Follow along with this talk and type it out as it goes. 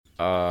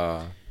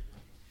Like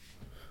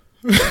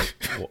There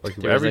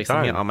was every like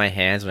something time. on my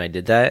hands when I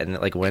did that, and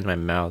it like went in my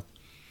mouth.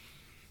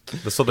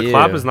 So the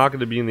clap Ew. is not going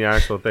to be in the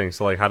actual thing.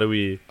 So like, how do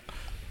we?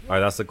 All right,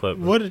 that's the clip.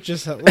 What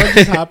just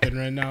happened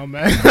right now,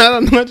 man? I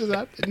don't know what just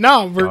happened.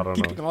 No, I we're don't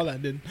keeping know. all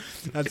that in.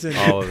 That's in.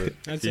 All of it.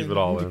 That's Keep in, it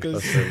all in.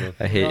 because- That's it, man.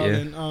 I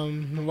hate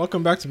you.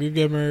 Welcome back to Beef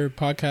Gamer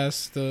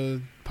Podcast,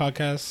 the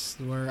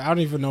podcast where I don't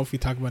even know if we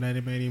talk about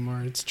anime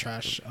anymore. It's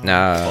trash.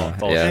 Nah,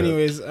 Oh, yeah.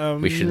 Anyways,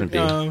 We shouldn't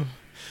be.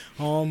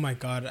 Oh my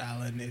God,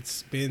 Alan!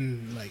 It's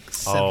been like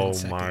 7 Oh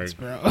seconds,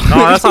 my- bro. No,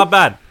 that's not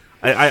bad.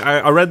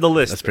 I read the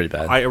list. That's pretty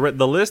bad. I read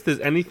the list is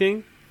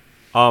anything,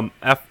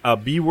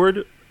 B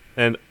word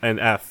and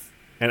F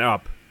and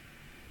up.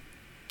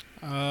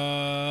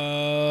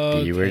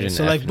 Okay. and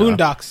So F like and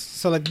Boondocks.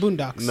 So like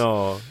Boondocks.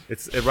 No,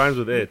 it rhymes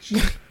with itch.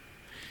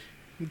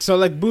 So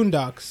like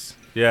Boondocks.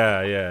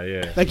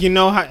 Yeah. Like, you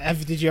know how?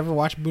 Did you ever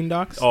watch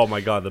Boondocks? Oh my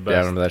god, the best. Yeah, I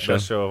remember that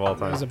Best show of all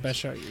That was the time. best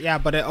show. Yeah,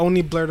 but it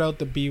only blurred out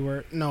the B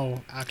word.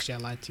 No, actually, I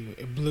lied to you.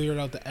 It blurred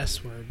out the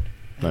S word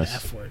and Nice. the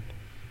F word.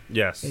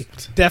 Yes.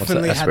 It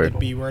definitely S had word? the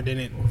B word in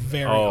it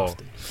very Oh.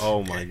 often.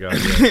 Oh my god.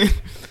 Yeah.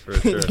 For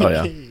sure. Oh,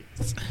 yeah.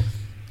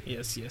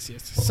 Yes.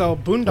 So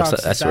Boondocks, What's the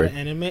is S that word?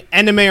 an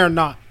anime or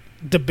not?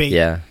 Debate.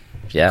 Yeah.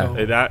 Go.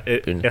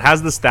 It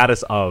has the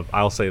status of.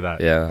 I'll say that.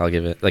 Yeah, I'll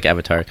give it like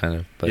Avatar kind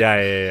of, but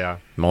Yeah.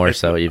 more It-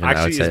 so even. I would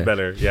Actually, say. it's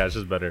better. Yeah, it's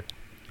just better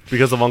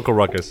because of Uncle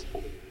Ruckus.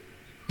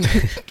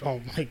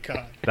 Oh my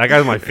God. That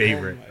guy's my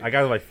favorite. Oh my That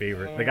guy's my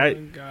favorite. Oh The guy. my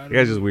God. The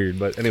guy's just weird.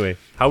 But anyway,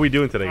 how we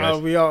doing today,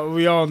 guys? We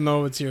all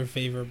know it's your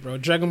favorite, bro.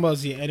 Dragon Ball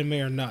Z anime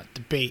or not?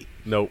 Debate.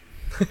 Nope.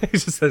 He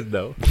just says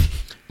no.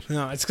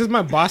 No, it's because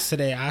my boss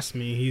today asked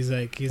me. He's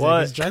like,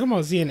 What? is Dragon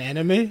Ball Z an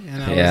anime?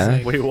 And I Yeah. was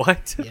like, Wait,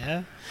 what?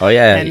 yeah. Oh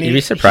yeah, And you'd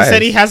be surprised. He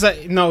said he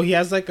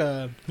has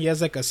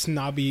like a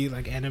snobby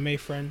like anime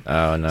friend.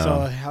 Oh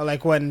no.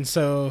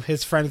 So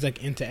his friend's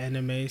like into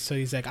anime, so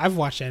he's like, I've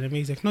watched anime.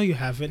 He's like, no, you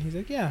haven't. He's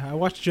like, yeah, I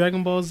watched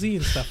Dragon Ball Z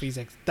and stuff. He's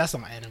like, that's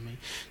not anime.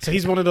 So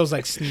he's one of those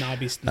like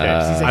snobby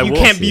snobs. He's I like, you will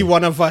can't see. be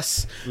one of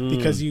us Mm.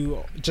 because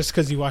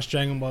you watch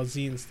Dragon Ball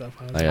Z and stuff.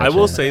 I was I like, got I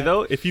will Gotcha. say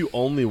though, if you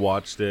only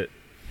watched it,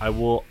 I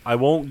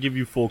won't give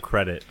you full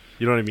credit.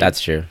 You know what I mean?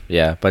 That's true.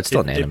 Yeah, but it's still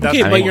an If anime. that's-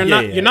 okay, I but mean, you're yeah,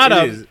 not yeah, you're not it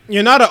a is.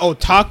 you're not an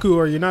otaku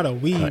or you're not a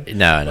weeb.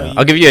 No. but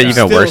I'll give you an even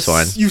still worse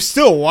one. You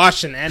still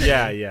watch an anime.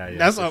 yeah.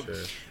 That's for all. sure.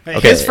 Like,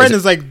 Okay, his friend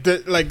is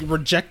is like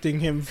rejecting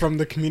him from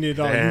the community at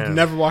all. You've Damn.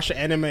 never watched an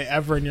anime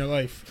ever in your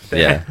life.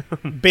 Yeah.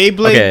 Beyblade,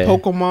 Okay.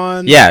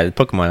 Pokemon. Yeah,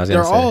 Pokemon. I was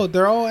gonna say.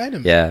 they're all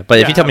anime. Yeah, but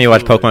if Yeah, you tell me you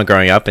watch absolutely. Pokemon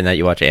growing up and that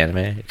you watch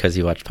anime because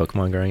you watched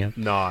Pokemon growing up,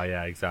 No,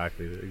 yeah,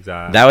 exactly.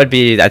 that would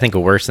be, I think,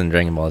 worse than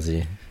Dragon Ball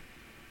Z.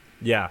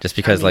 Yeah. Just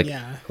because, I mean, like,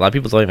 yeah. a lot of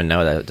people don't even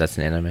know that that's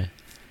an anime.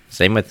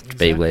 Same with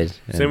Exactly. Beyblade.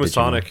 and Same with Digimon.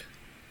 Sonic.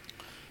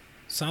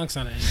 Sonic's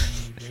not an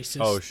anime. Racist.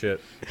 Oh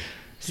shit.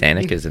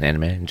 Sonic is an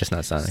anime, just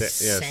not Sonic.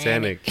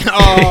 Sanic.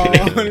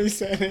 Oh,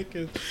 Sonic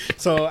is.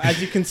 So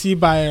as you can see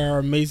by our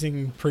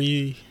amazing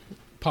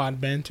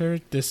pre-pod banter,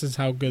 this is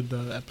how good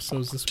the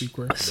episodes this week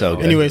were. So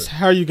good. Anyways,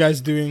 how are you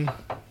guys doing?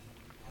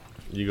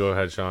 You go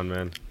ahead, Sean,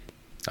 man.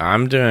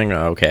 I'm doing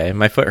okay.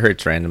 My foot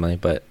hurts randomly,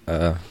 but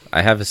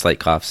I have a slight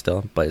cough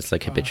still, but it's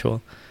like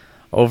habitual.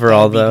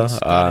 Overall, though,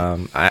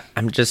 Diabetes, got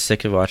I'm just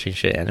sick of watching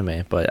shit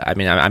anime. But I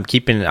mean, I'm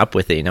keeping up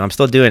with it. You know, I'm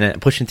still doing it,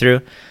 pushing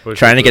through, Push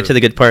trying to it get to through. the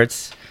good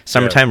parts.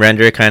 Summertime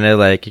render kind of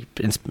like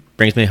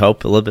brings me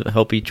hope, a little bit of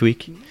hope each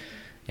week,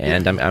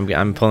 and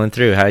I'm pulling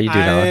through. How you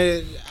doing, Ella?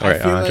 I Or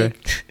feel Andre?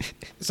 like,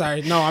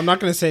 sorry, no, I'm not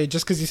gonna say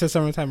just because you said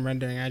summertime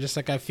rendering. I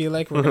feel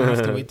like we're gonna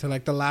have to wait till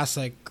like the last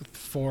like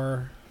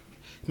 4,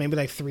 maybe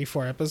like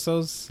 3-4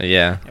 episodes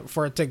Yeah,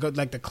 for it to go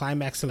like the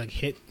climax to like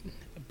hit.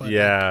 But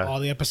Yeah. like, all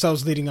the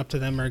episodes leading up to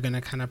them are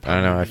gonna kind of.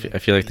 I don't know. I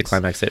feel like the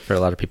climax hit for a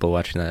lot of people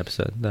watching that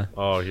episode. Though.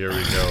 Oh, here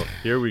we go.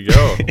 Here we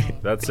go.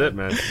 That's it,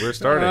 man. We're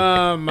starting.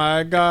 Oh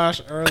my gosh!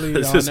 Early.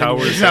 This on. is how we're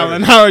Anyways, starting.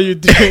 Alan, how are you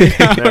doing?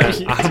 How are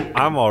Man, you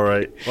I'm all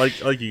right.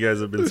 Like you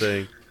guys have been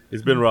saying,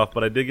 it's been rough,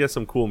 but I did get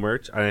some cool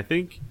merch, and I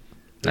think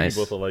Nice.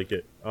 you both will like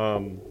it.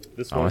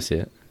 This I one. want to see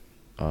it.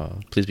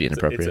 Please be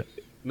inappropriate.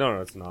 No,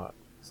 it's not.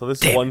 So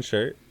this Damn. one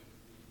shirt.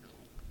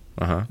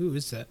 Uh huh. Who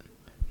is that?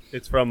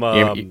 It's from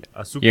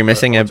you're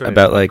missing what's her name?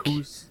 about, like-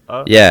 Kus-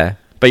 Yeah,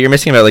 but you're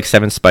missing about like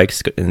 7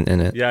 spikes in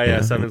it. Yeah, you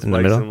know, 7 in spikes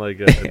the middle. and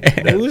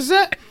like Who is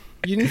that?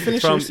 You didn't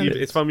finish your sentence.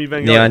 it's from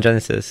Evangelion. Neon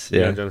Genesis.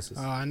 Yeah. Neon Genesis.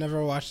 Oh, I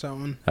never watched that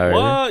one. Oh,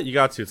 really? What? You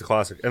got to. It's a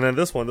classic. And then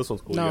this one's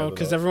cool. You No, gotta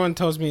because know. everyone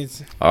tells me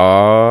it's.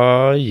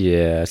 Oh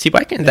yeah. See,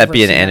 why can't that Never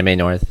be an seen anime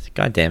North?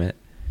 God damn it.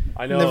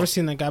 I know. Never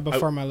seen that guy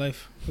before in my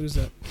life. Who's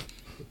that?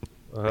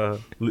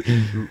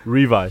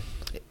 Revi.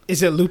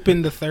 Is it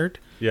Lupin the Third?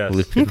 Yes.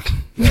 Lupin.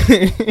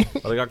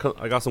 But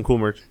I got some cool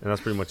merch, and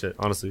that's pretty much it.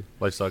 Honestly,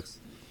 life sucks.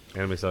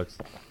 Anime sucks.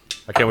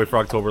 I can't wait for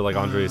October, like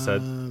Andre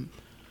said.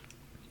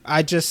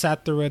 I just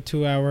sat through a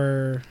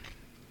 2-hour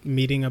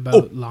meeting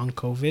about long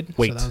COVID.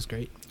 Wait. So that was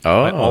great.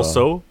 Oh. I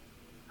also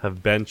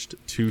have benched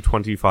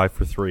 225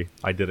 for 3.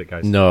 I did it,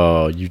 guys.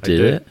 No, you I did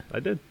it. I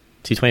did.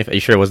 220. Are you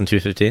sure it wasn't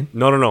 215?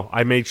 No.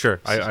 I made sure.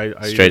 I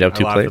Straight up I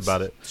 2 laughed plates?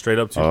 about it. Straight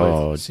up 2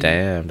 Oh plates. See,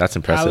 damn, that's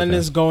impressive. Alan man.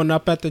 is going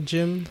up at the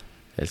gym.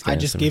 It's I getting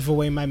just some- gave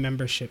away my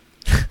membership.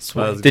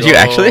 Swag. Let's Did you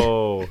actually?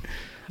 go.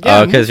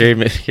 Yeah, Oh, because you're.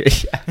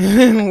 what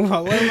am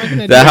I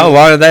gonna do? How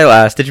long did that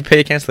last? Did you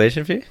pay a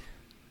cancellation fee?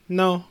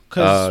 No,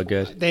 because Oh,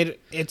 good.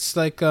 it's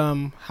like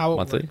how it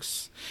Monthly?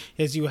 works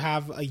is you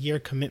have a year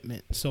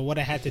commitment. So what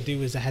I had to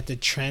do is I had to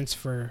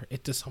transfer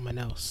it to someone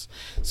else.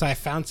 So I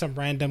found some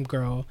random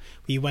girl.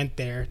 We went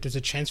there. There's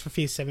a transfer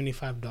fee of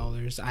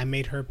 $75. I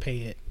made her pay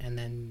it, and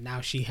then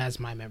now she has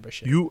my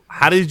membership.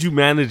 How did you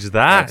manage that?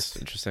 That's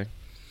interesting.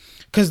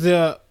 Because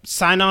the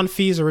sign-on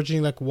fee is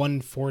originally like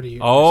 $140.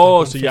 Oh,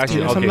 or so you $150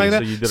 actually- or something okay, like so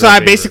that. you did So a I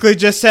favor. basically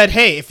just said,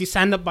 hey, if you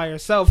signed up by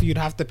yourself, you'd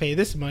have to pay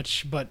this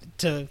much, but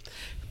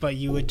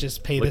you would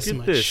just pay Look this at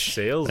much. this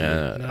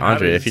salesman. No,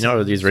 Andre, that if you is-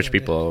 know these rich that's what I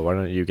people, why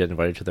don't you get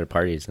invited to their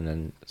parties and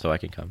then so I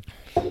can come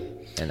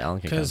and Alan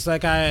can come. Because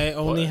like I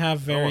only What?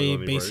 have I don't very want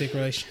anybody. basic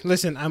relations.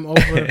 Listen, I'm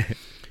over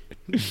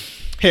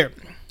here.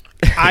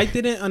 I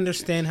didn't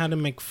understand how to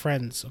make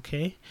friends,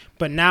 okay?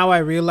 But now I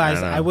realize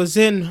I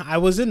don't know. I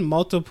was in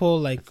multiple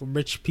like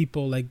rich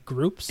people like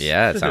groups.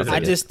 Yeah, it sounds I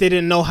like just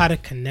didn't know how to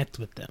connect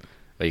with them.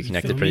 But you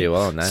connected feel pretty me?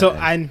 well on that. So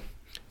then.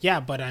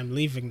 but I'm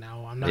leaving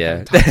now. I'm not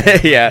Yeah. gonna talk about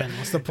it Yeah. again.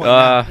 What's the point?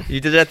 now? You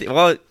did that.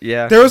 Well,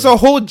 yeah. There was a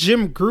whole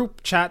gym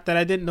group chat that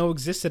I didn't know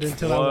existed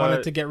until I wanted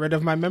What? to get rid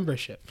of my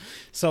membership.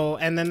 So,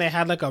 and then they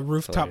had like a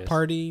rooftop Hilarious.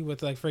 party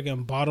with like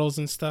friggin' bottles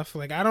and stuff.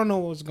 Like, I don't know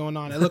what was going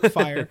on. It looked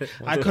fire.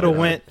 I could have going on?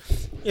 went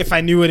if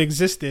I knew it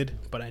existed,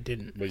 but I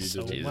didn't. But you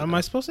So didn't. what am I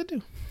supposed to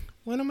do?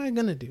 What am I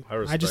gonna do? I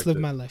I just respect live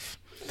it. my life.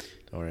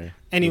 Don't worry.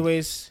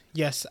 Anyways,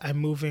 yes, I'm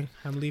moving.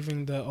 I'm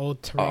leaving the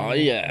old terrain. Oh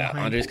yeah,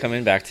 behind. Andre's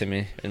coming back to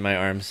me in my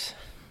arms.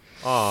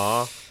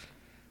 Aw.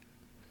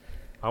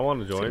 I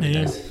want to join.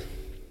 Yeah. Nice.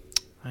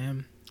 I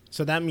am.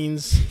 So that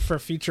means, for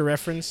future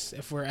reference,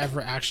 if we're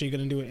ever actually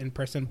going to do an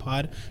in-person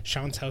pod,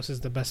 Sean's house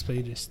is the best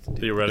place to do it.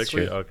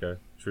 Theoretically, true. okay,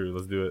 true.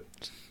 Let's do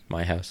it.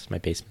 My house, my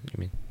basement. You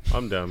mean?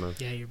 I'm down, man.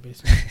 Yeah, your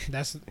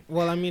basement.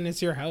 Well, I mean,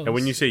 it's your house. And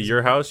when you say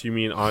your house, you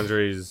mean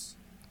Andre's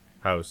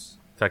house,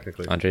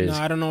 technically. Andre's. No,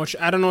 I don't know what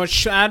I don't know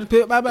what I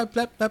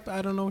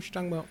don't know what you're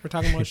talking about. We're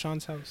talking about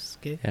Sean's house.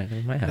 Okay, Yeah,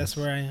 my house. that's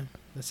where I am.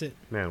 That's it.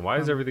 Man, why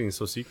is everything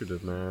so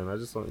secretive, man? I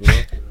just don't, you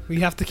know.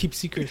 We have to keep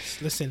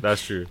secrets. Listen,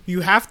 That's true.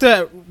 you have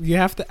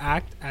to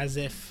act as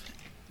if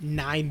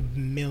 9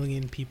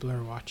 million people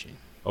are watching.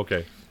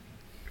 Okay.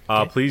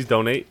 Okay. Please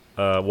donate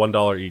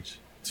 $1 each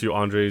to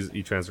Andre's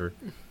e-transfer.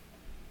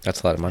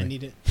 That's a lot of I money.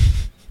 need it.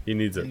 He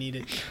needs I it. need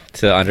it.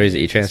 To Andre's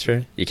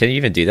e-transfer, you can't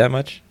even do that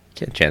much.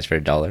 You can't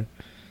transfer $1.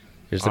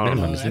 There's the I don't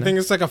know. minimum, I isn't think it?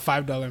 it's like a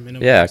 $5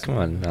 minimum. Yeah, come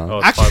on. Alan. Oh,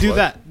 it's Actually, do $5.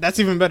 that. That's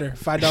even better.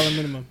 $5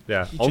 minimum.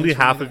 Yeah, You only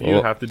transfer half it of out. you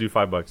Well- have to do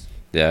 $5.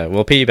 Yeah,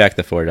 we'll pay you back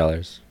the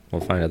 $4.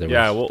 We'll find other ways.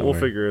 Yeah, Don't we'll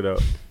worry. figure it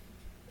out.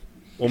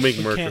 We'll make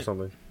We merch or can't-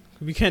 something.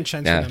 We can't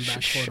transfer Yeah, them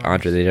back. $4.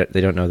 Andre, they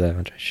don't know that.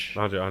 Andre, shh.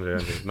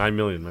 Andre. 9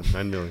 million, man.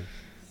 9 million.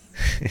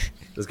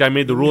 This guy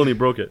made the rule and he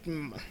broke it.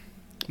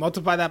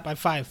 Multiply that by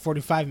 5,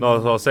 45 No, that's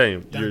million. what I was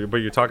saying. Done. But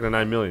you're talking to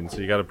 9 million, so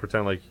you got to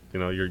pretend like, you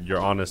know, you're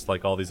honest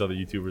like all these other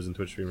YouTubers and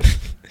Twitch streamers.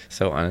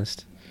 So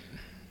honest.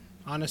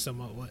 Honest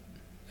about what?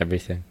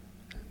 Everything.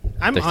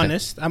 I'm Like that.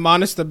 honest. I'm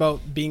honest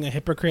about being a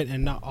hypocrite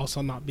and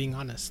not being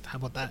honest. How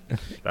about that?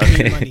 That's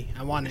Give me money.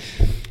 I want it.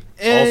 Also,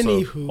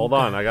 Anywho, hold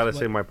on, I gotta what-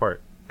 say my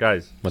part,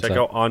 guys. What's check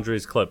up? out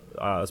Andre's clip.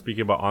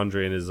 Speaking about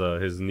Andre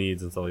and his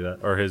needs and stuff like that,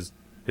 or his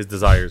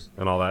desires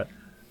and all that.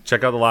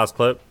 Check out the last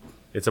clip.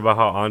 It's about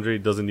how Andre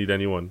doesn't need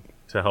anyone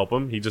to help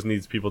him. He just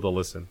needs people to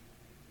listen,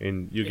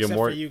 and you Except get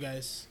more. for you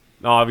guys.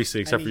 No, obviously,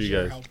 I except for need you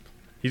your guys. help.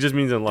 He just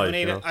means in life.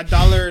 Donate You know?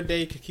 $1 a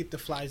day could keep the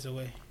flies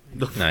away.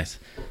 Nice.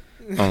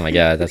 Oh my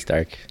god, that's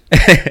dark.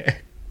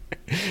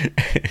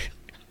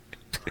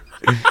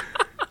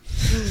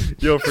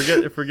 Yo,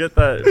 forget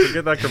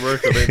that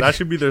commercial. Man. That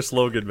should be their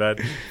slogan, man.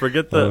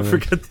 Forget. That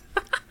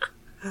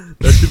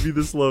should be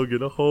the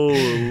slogan.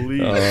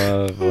 Holy.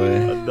 Oh boy.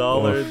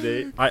 $1 a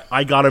day.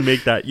 I gotta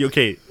make that.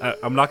 Okay,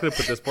 I'm not gonna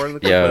put this part in the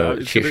clip. Yo,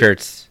 but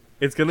shirts.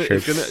 It's gonna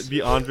Shirts. be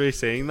Andre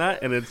saying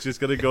that, and it's just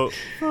gonna go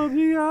from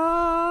the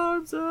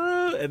arms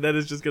of, and then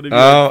it's just gonna be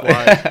Oh.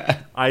 like fly.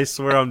 I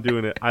swear I'm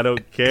doing it. I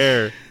don't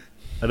care.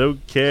 That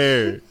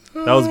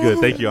was good.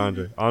 Thank you,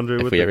 Andre. Andre,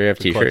 If with we the- ever have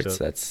the clutch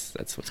t-shirts, up.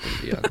 that's what's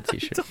gonna be on the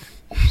t-shirt.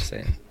 Just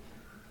saying.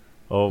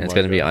 Oh And it's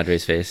my gonna be God.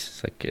 Andre's face,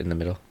 it's like in the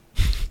middle,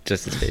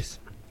 just his face.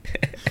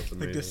 That's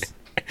Like amazing.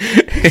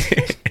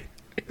 this.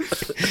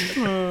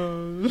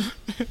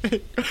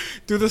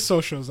 Do the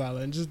socials,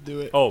 Alan. Just do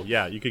it. Oh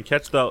yeah, you can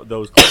catch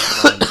those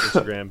clips on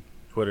Instagram,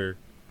 Twitter,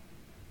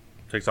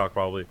 TikTok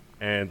probably,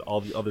 and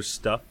all the other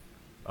stuff.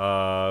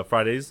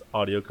 Fridays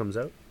audio comes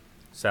out.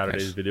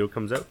 Saturdays Nice. video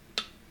comes out.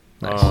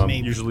 Nice.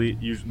 Maybe. Usually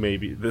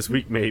maybe this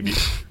week maybe.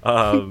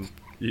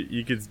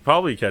 You could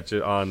probably catch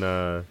it on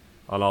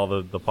all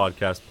the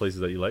podcast places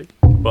that you like.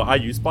 But I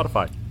use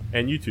Spotify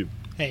and YouTube.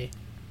 Hey,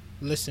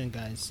 listen,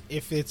 guys.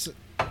 If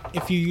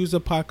you use a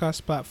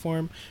podcast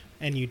platform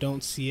and you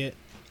don't see it,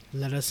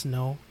 let us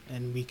know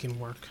and we can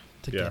work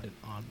to Yeah. get it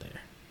on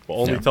there. But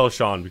only Yeah. tell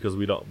Sean because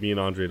me and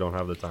Andre don't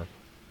have the time.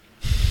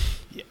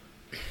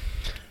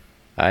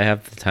 I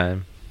have the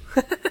time.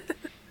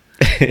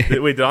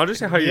 Wait, did Andre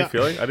say how you're Yeah.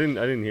 feeling? I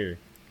didn't hear.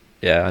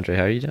 Yeah, Andre,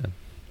 how are you doing?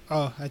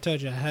 Oh, I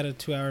told you I had a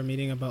 2-hour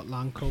meeting about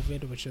long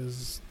COVID, which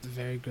is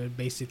very good.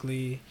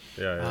 Basically,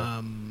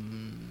 Yeah.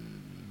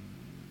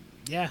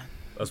 yeah,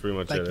 That's pretty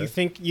much like it. you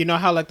think you know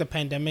how like the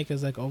pandemic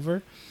is like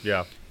over.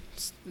 Yeah.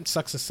 It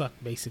sucks to suck,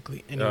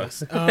 basically.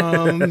 Anyways,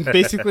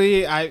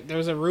 basically, there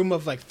was a room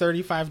of like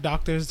 35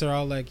 doctors. They're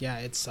all like, "Yeah,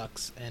 it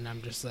sucks," and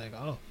I'm just like,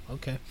 "Oh,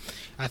 okay."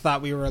 I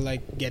thought we were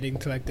like getting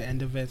to like the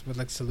end of it with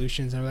like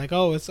solutions. And we're like,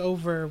 "Oh, it's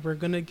over. We're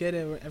gonna get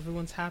it.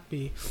 Everyone's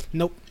happy."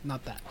 Nope,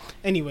 not that.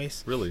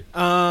 Anyways, Really?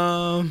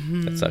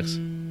 That sucks.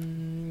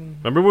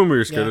 Remember when we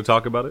were scared Yeah. to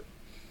talk about it?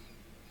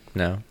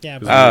 No. Yeah,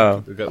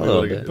 Oh, We got- a little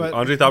like- bit. But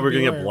Andre thought we were we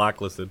gonna get were.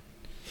 blacklisted.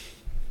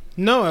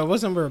 No, it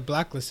wasn't. We were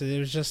blacklisted. It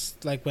was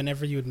just like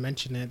whenever you would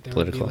mention it, there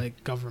Political. would be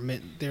like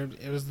government. There,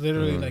 it was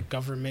literally Mm. like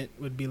government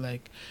would be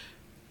like,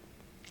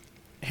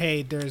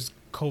 "Hey, there's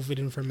COVID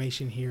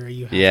information here.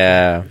 You have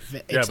Yeah. to ve-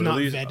 Yeah, it's but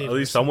not at vetted."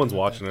 least or someone's something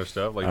like watching our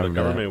stuff. Like I the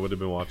remember government that. would have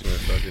been watching our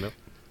stuff, you know.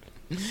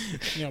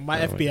 that. You know,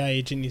 my Oh, FBI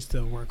agent needs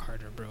to work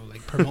harder, bro.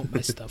 Like promote my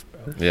stuff,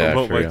 bro. Yeah,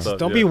 Promote for my real. stuff.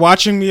 Don't yeah. be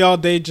watching me all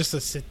day just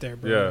to sit there,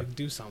 bro. Yeah. Like,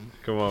 do something.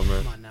 Come on,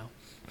 man. Come on now.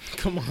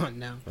 Come on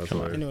now. That's Come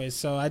on. hilarious. Anyways,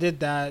 so I did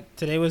that.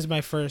 Today was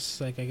my first,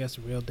 like, I guess,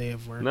 real day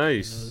of work.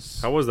 Nice.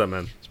 How was that,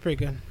 man? It's pretty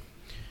good.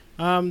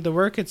 The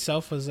work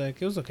itself was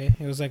like, it was okay.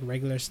 It was like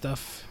regular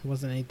stuff. It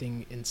wasn't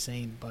anything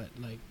insane, but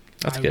like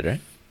That's good, right?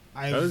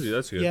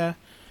 That's good. Yeah,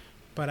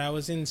 but I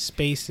was in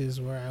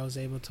spaces where I was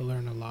able to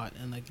learn a lot,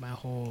 and like my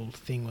whole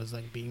thing was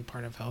like being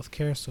part of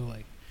healthcare. So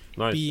like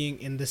Nice. being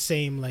in the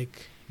same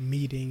like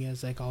meeting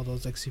as like all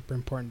those like super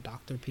important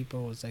doctor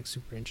people was like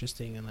super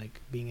interesting, and like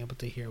being able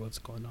to hear what's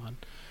going on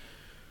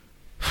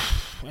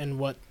and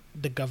what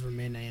the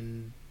government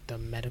and the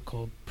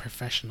medical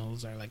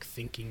professionals are like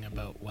thinking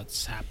about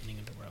what's happening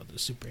in the world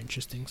is super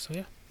interesting. So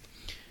yeah.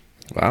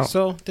 Wow.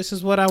 So this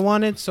is what I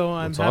wanted. So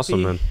I'm That's happy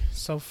awesome, man.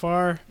 so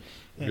far.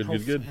 Good,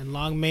 And good. And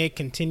long may it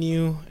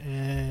continue.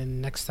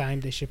 And next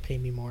time they should pay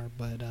me more.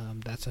 But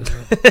that's a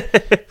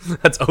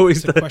That's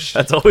always It's a question.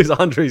 that's always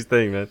Andre's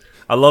thing, man.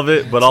 I love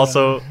it, but That's,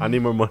 also I need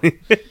more money.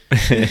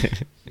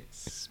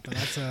 but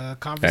that's a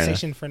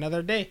conversation for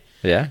another day.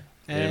 Yeah.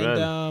 And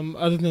Amen.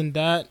 other than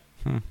that,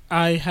 Hmm.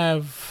 I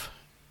have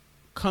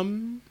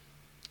come.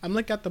 I'm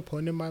like at the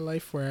point in my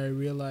life where I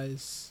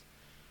realize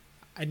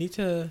I need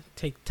to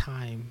take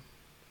time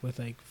with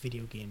like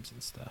video games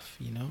and stuff.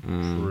 You know.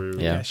 True.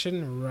 I Yeah.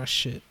 shouldn't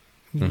rush it.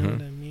 You know Mhm.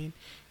 what I mean?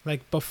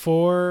 Like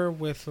before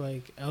with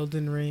like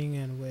Elden Ring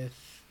and with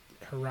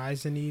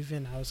Horizon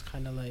even, I was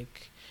kind of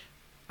like,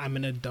 I'm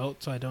an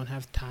adult, so I don't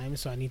have time,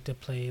 so I need to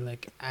play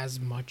like as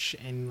much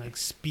and like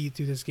speed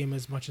through this game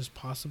as much as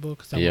possible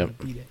because I Yep. want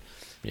to beat it.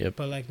 Yep.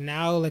 But like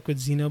now, like with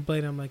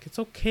Xenoblade, I'm like, it's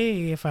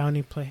okay if I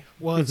only play.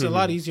 Well, it's a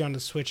lot easier on the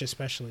Switch,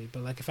 especially.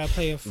 But like if I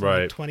play it for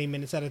Right. like 20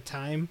 minutes at a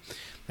time,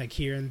 like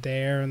here and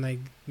there, and like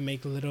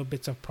make little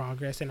bits of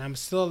progress, and I'm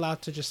still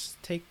allowed to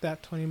just take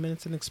that 20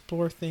 minutes and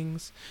explore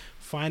things,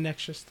 find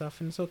extra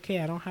stuff, and it's okay.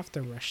 I don't have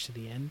to rush to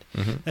the end.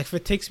 Mhm. Like if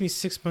it takes me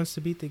 6 months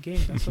to beat the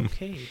game, that's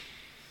okay.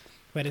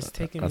 But it's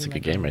taking That's a me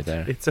good like game right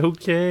there. It's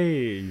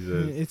okay. He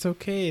said. It's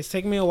okay. It's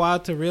taken me a while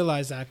to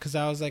realize that because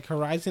I was like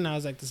Horizon. I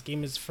was like, this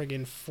game is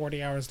friggin'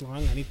 40 hours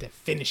long. I need to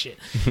finish it.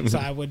 So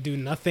I would do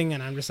nothing,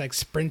 and I'm just like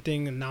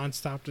sprinting and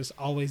nonstop, just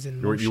always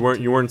in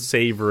motion. You weren't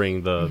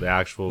savoring the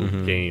actual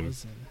Mhm. game.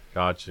 Wasn't.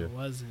 Gotcha.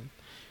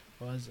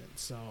 Wasn't.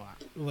 So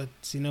with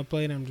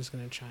Xenoblade, I'm just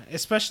gonna try.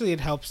 Especially,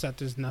 it helps that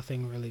there's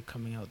nothing really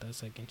coming out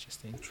that's like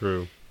interesting.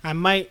 True. I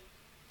might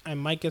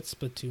get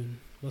Splatoon.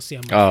 We'll see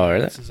how my Oh, really?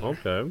 finances are.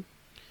 Okay.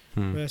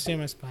 Hmm. We'll see how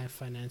my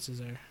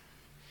finances are.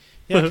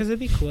 Yeah, because it'd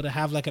be cool to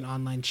have like an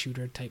online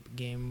shooter type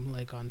game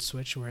like on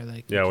Switch where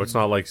like Yeah, you well, it's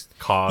can- not like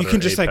COD you or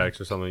can just, like-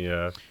 Apex or something.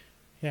 Yeah.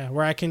 yeah,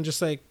 where I can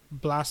just like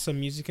blast some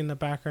music in the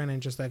background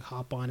and just like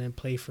hop on and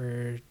play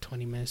for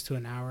 20 minutes to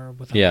an hour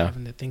without Yeah.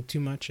 having to think too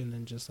much, and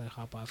then just like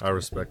hop off. I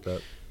respect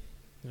that.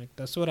 Like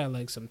that's what I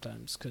like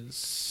sometimes,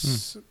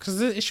 because Hmm.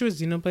 the issue with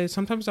Xenoblade,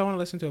 sometimes I want to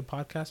listen to a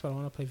podcast, but I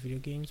want to play video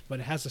games, but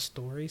it has a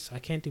story, so I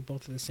can't do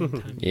both at the same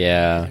time.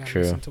 Yeah, I gotta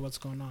true. Listen to what's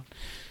going on.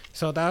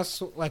 So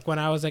that's like when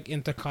I was like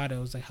into COD, it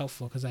was like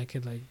helpful because I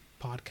could like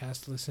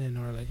podcast listen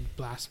or like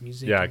blast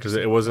music. Yeah, and because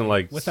just, it wasn't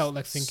like without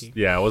like thinking.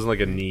 Yeah, it wasn't like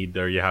a need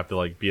there. You have to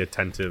like be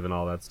attentive and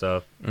all that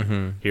stuff.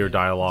 Mhm. Hear Yeah,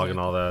 dialogue and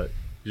all that.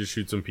 You just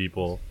shoot some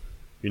people.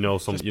 Some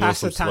Just pass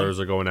some the time. slurs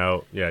are going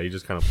out. Yeah, you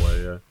just kind of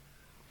play. Yeah.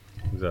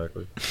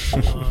 Exactly.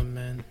 Oh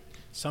man,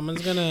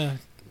 someone's gonna,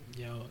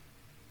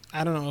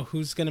 I don't know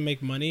who's gonna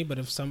make money, but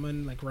if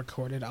someone like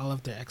recorded all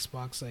of their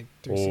Xbox like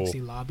 360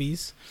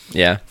 lobbies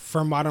Yeah.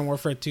 for Modern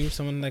Warfare 2,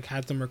 someone like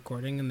had them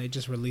recording and they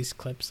just released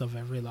clips of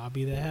every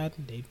lobby they had,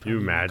 they'd You probably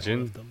make all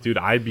imagine, of them. dude?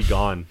 I'd be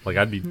gone. Like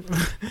I'd be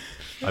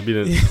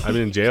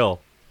in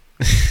jail.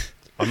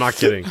 I'm not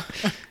kidding.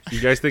 You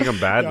guys think I'm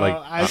bad? Yo, Like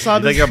I saw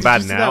you this. think I'm bad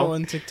did you see that now?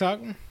 one TikTok?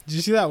 Did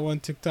you see that one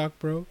TikTok,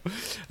 bro?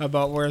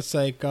 About where it's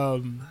like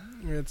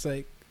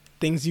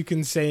things you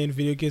can say in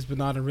video games but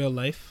not in real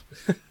life.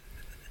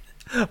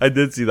 I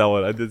did see that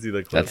one. I did see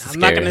that clip. That's I'm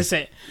not scary. gonna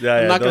say. Yeah,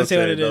 I'm yeah, not gonna don't say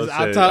what say it it, is. don't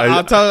I'll say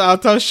tell. it. I'll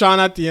tell Sean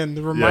at the end.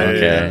 Remind me.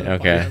 yeah, of the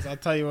okay. podcast. I'll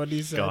tell you what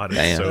he said. God, Damn.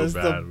 it's It so was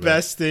bad. the man.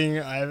 best thing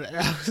I've.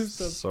 It was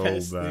the So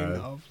best thing bad.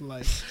 of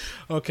life.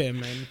 Okay,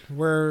 man.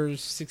 We're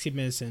 60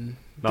 minutes in.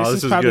 No,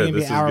 this is probably good. gonna be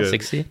This an is hour. good.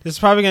 60? This is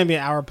probably gonna be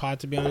an hour pod,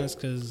 to be honest,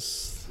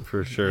 because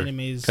For sure.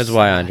 Because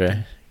why,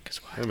 Andre?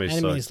 Because why? Anime Anime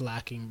sucks. is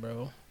lacking,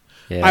 bro.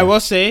 Yeah. I will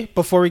say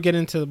before we get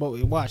into what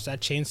we watched, that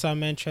Chainsaw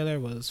Man trailer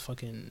was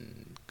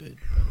fucking good.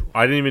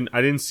 I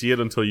didn't see it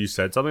until you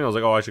said something. I was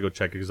like, oh, I should go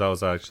check it because I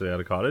was actually at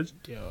a cottage.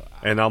 Yo,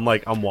 And I'm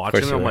watching course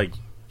it. you I'm were. like,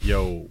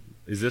 yo,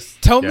 is this?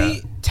 tell yeah.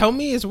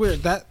 me, it's weird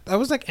that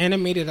was like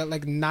animated at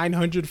like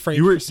 900 frames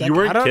You per second.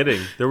 weren't I don't-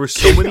 kidding. There were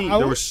so many. I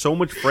There was- were so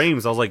much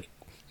frames. I was like,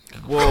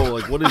 whoa,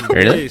 like what is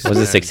Really? this? Was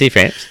it man? 60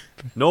 frames?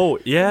 No,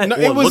 yeah. No,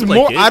 well, it was looked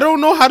more. Like it. I don't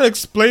know how to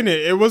explain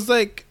it. It was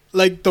like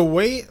the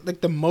way,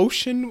 like the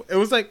motion. It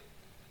was like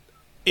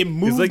it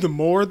moved like-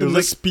 more than was the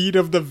like- speed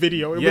of the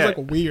video. It Yeah. was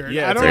like weird.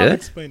 Yeah, I don't know really? how to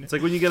explain it. It's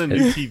like when you get a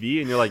new TV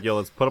and you're like, yo,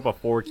 let's put up a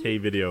 4K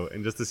video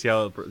and just to see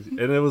how. And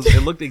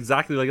it looked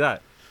exactly like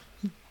that.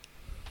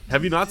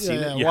 Have you not seen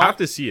Yeah, it? You why- have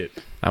to see it.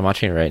 I'm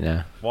watching it right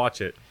now.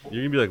 Watch it.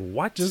 You're gonna be like,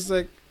 what? Just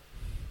like,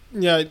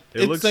 yeah,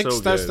 it's looks like so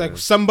starts good, like man.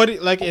 somebody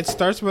like it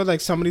starts with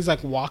like somebody's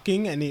like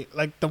walking and he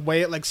like the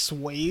way it like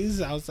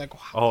sways. I was like,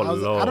 wow. Oh, I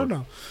don't Lord.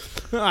 know.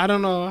 I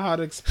don't know how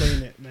to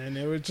explain it, man.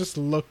 It would just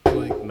look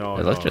like no,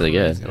 It no, looked really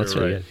good. It You're looks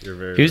really right. good. You're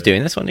very Who's right.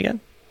 doing this one again?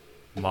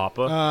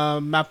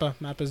 Mappa?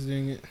 Mappa's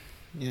doing it.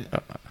 Yeah.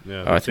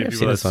 Yeah, Oh, I the think same I've people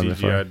seen that this one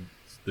before. CGI'd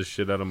the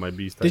shit out of my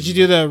beast. Did you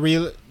do the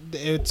real?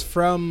 It's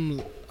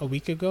from a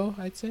week ago,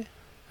 I'd say.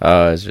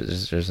 Oh,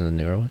 is there's a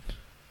newer one?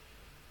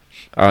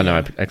 Oh, no,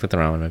 Yeah. I clicked the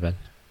wrong one, my bad.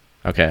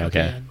 Okay.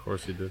 Of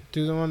course you did.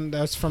 Do the one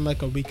that's from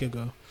like a week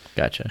ago.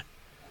 Gotcha.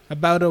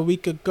 About a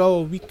week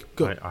ago.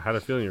 I had a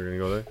feeling you were gonna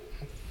go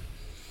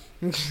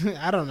there.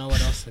 I don't know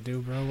what else to do,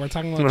 bro. We're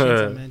talking about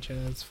Chainsaw Man.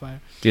 That's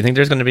fire. Do you think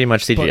there's going to be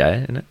much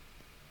CGI in it?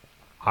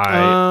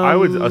 I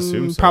would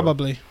assume so.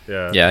 Probably.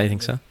 Yeah. Yeah, I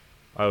think so.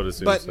 I would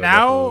assume. But so,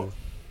 now definitely.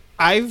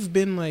 I've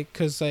been like,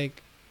 cause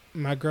like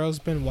my girl's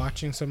been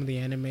watching some of the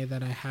anime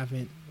that I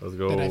haven't, Let's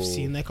go. that I've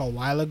seen like a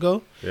while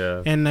ago,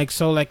 Yeah. and like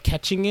so like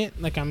catching it,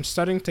 like I'm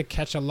starting to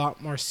catch a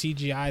lot more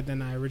CGI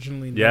than I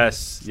originally.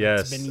 Yes, noticed.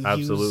 yes, It's been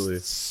absolutely.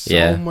 used so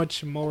Yeah.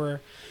 much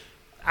more.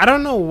 I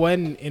don't know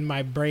when in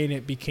my brain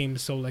it became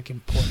so like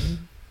important.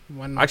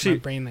 When like, Actually, my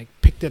brain like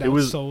picked it it out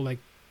was- so like.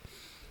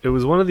 It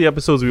was one of the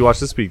episodes we watched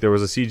this week. There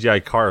was a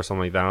CGI car or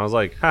something like that. And I was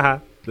like, haha,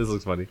 this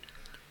looks funny.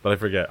 But I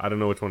forget. I don't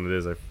know which one it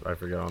is. I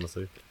forget,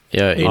 honestly.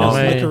 Yeah, It you was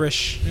know my...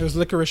 licorice. It was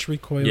licorice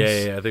recoils. Yeah.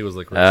 I think it was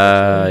like.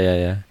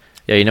 Yeah.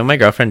 Yeah, you know my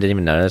girlfriend didn't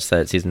even notice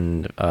that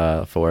season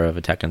 4 of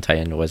Attack on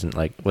Titan was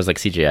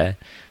CGI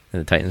in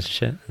the Titans and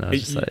shit. And I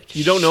was just like,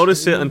 you don't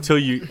notice it until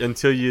you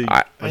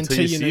I- Until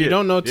you know, see you it.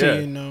 don't know till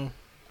Yeah. you know.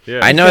 Yeah.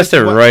 I noticed it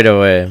Because what- right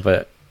away,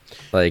 but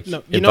like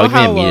No, you it know bugged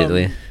how, me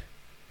immediately.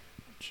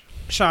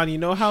 Sean, you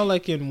know how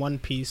like in One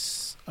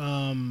Piece,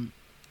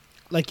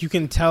 like you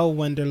can tell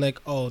when they're like,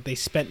 oh, they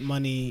spent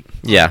money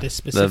Yeah, on this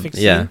specific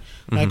scene. yeah.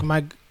 Like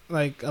Mhm.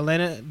 like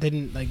Elena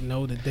didn't like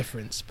know the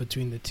difference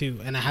between the two,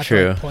 and I have to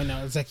True. like, point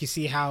out. It's like you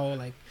see how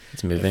like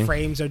It's the moving.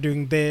 frames are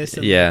doing this.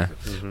 And Yeah,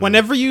 Mhm.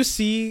 Whenever you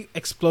see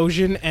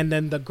explosion and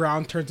then the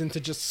ground turns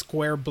into just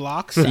square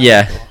blocks,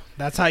 Yeah.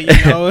 that's how you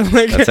know.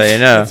 Like, That's how you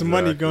know. It's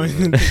money Exactly.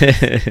 going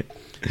into.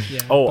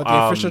 Yeah. Oh, but the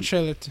official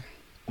trailer.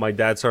 My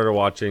dad started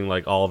watching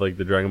like all like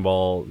the Dragon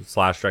Ball /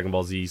 Dragon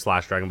Ball Z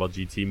 / Dragon Ball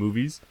GT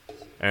movies.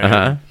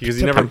 And because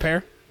he to never,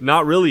 compare.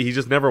 not really, he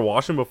just never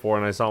watched them before.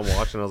 And I saw him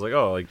watch, and I was like,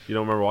 oh, like you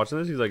don't remember watching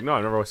this? He's like, no,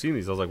 I've never seen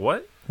these. I was like,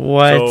 what?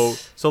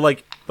 what? So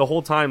like the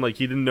whole time, like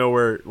he didn't know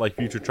where like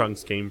Future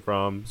Trunks came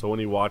from. So when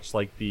he watched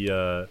like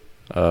the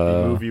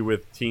movie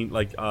with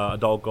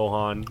adult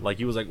Gohan, like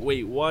he was like,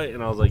 wait, what?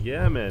 And I was like,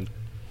 yeah, man.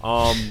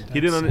 He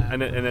didn't,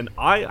 sad. and then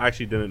I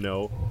actually didn't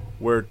know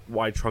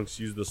why Trunks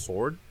used the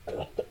sword.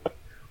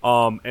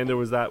 And there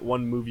was that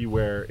one movie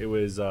where it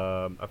was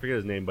I forget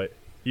his name, but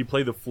he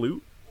played the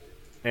flute,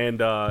 and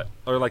the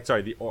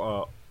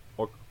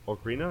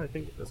ocarina, I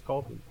think it's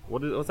called.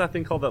 What's that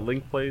thing called that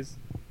Link plays?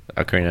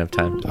 Ocarina of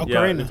Time. Ocarina.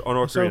 Yeah, it's on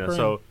It's ocarina. Ocarina.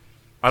 So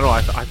I don't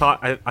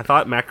know. I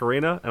thought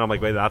Macarena, and I'm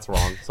like, wait, that's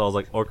wrong. So I was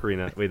like,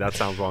 ocarina. Wait, that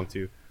sounds wrong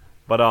too.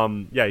 But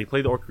yeah, he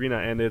played the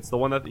ocarina, and it's the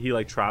one that he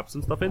like traps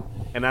and stuff in.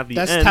 And at the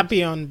That's end,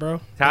 Tapion, bro.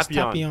 That's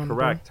Tapion,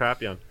 correct,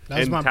 Tapion. That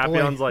was and my boy.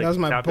 Tapion's like, That was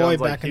my Tapion's boy like,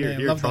 back in the day. I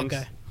here, love that Trunks,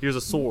 guy. here's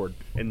a sword,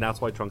 and that's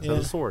why Trunks Yeah.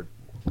 has a sword.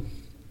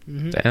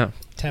 Damn,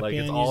 Tapion Like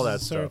it's all that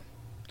uses a sword.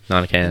 stuff. not a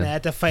And I canon.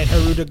 had to fight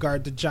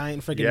Harudagard, the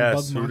giant freaking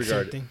Yes, bug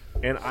monster Harudagard. thing.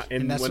 And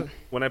And that's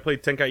when I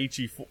played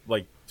Tenkaichi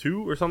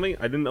 2 or something,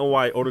 I didn't know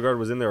why Odegaard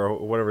was in there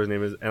or whatever his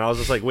name is, and I was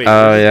just like, wait,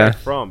 Oh, where's this yeah. guy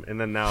from? And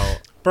then now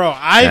Bro,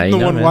 I'm Yeah, you the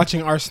know, one man.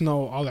 watching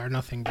Arsenal All or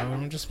Nothing, bro.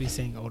 Don't just be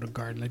saying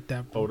Odegaard like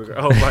that. Bro. Odegaard.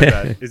 Oh my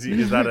bad. Is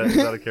that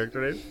a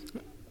character name?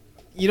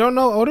 You don't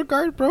know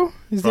Odegaard, bro?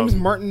 His name is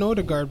From- Martin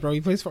Odegaard, bro.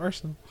 He plays for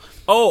Arsenal.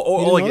 Oh,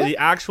 didn't like know the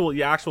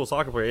actual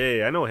soccer player.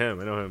 Yeah, I know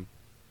him.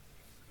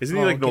 Isn't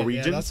he Oh, like okay,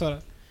 Norwegian? Yeah, that's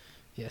what.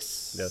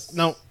 Yes. Yes.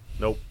 No.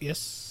 Nope.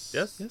 Yes.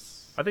 Yes?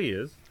 Yes. I think he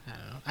is. I don't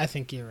know. I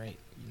think you're right.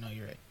 No,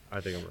 you're right. I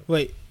think I'm right.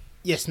 Wait.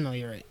 Yes. No,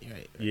 you're right. You're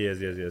right. Yes.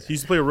 He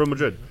used to play at Real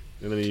Madrid,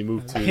 and then he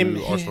moved to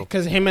Arsenal.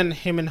 Because him and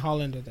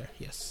Haaland are there.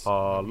 Yes.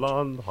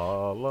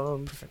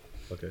 Haaland. Perfect.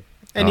 Okay.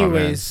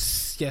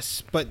 Anyways,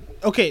 yes, but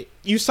okay.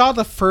 You saw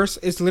the first.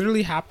 It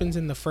literally happens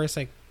in the first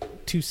like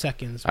 2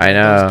 seconds. I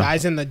know. Those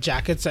guys in the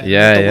jackets. And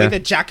Yeah, the yeah. way the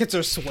jackets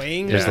are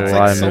swaying. There's it's a lot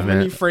like of so many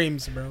movement.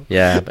 frames, bro.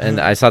 Yeah, and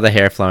I saw the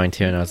hair flowing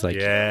too, and I was like,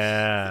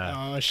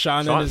 Yeah. Oh,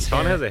 Sean and his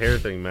Sean hair. has a hair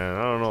thing, man.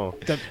 I don't know.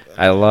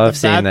 I love The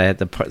seeing bad-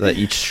 that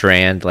each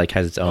strand like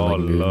has its own like,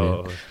 movement.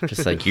 Lord.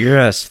 Just like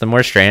yes, the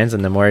more strands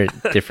and the more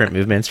different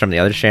movements from the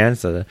other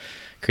strands, the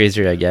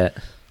crazier I get.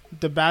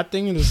 The bad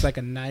thing is like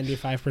a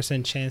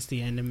 95% chance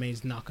the anime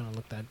is not gonna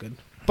look that good.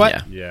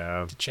 But Yeah.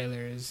 Yeah. the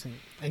trailer is,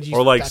 and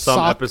Or, like, that some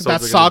saw, episodes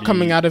that are saw gonna be-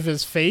 coming out of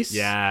his face.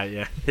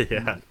 Yeah.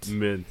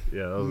 Mint.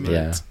 Yeah. That was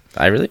Yeah,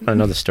 I really want to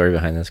know the story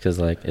behind this because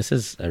like this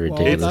is a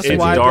ridiculous. that's It's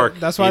why idea. dark.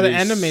 that's why It the is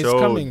anime's so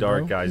coming, dark,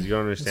 bro. guys. You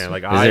don't understand.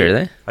 Like Is it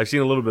really? I've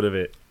seen a little bit of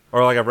it,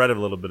 or like I've read a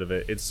little bit of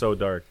it. It's so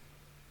dark.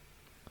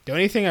 The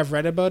only thing I've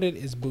read about it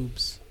is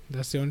boobs.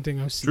 That's the only thing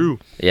I've seen. True.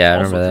 Yeah, I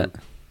Also remember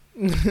that.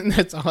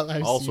 That's all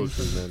I've Also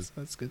seen. true, man.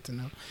 That's good to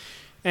know.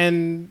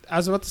 And I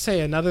was about to say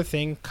another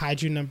thing.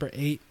 Kaiju number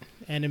 8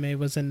 anime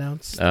was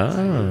announced.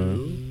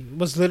 Oh,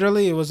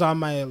 It was on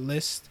my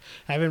list.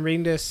 I've been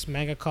reading this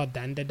manga called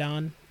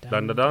Dandadan.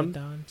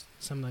 Dandadan?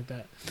 Something like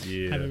that. I've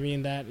Yeah. been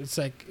reading that. It's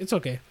like it's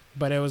okay,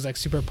 but it was like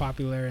super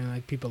popular and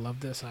like people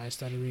loved it, so I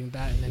started reading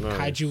that. And then Nice.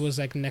 Kaiju was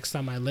like next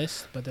on my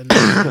list, but then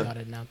that got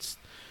announced.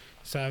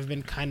 So I've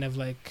been kind of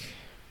like,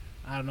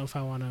 I don't know if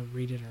I want to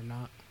read it or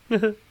not.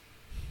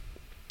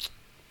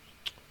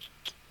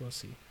 We'll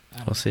see. I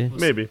don't We'll see. know.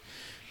 Maybe.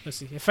 Let's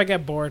see. If I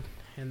get bored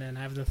and then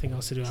I have nothing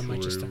else to do, I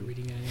might just start True.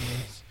 reading it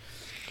anyways.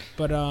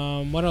 But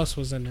what else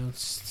was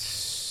announced?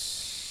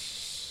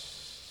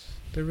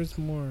 There was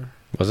more.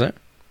 was it?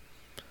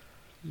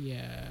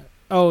 Yeah.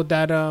 Oh,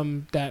 that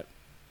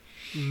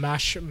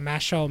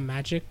Mashal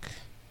Magic.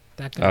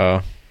 That guy.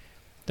 Oh,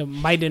 The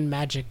Might and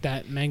Magic,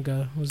 that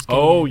manga was. getting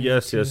Oh into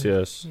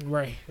yes.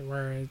 Right,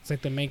 where it's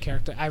like the main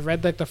character. I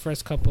read like the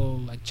first couple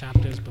like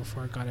chapters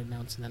before it got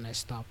announced, and then I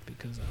stopped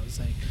because I was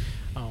like,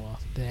 "Oh well,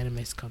 the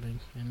anime's coming,"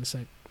 and it's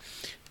like,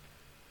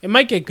 it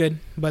might get good,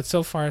 but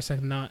so far it's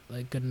like not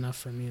like good enough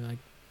for me like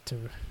to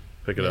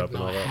Pick it like, up and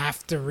no, all I that.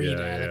 have to read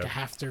Yeah, it. Like yeah. I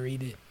have to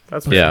read it.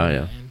 That's Yeah, fair.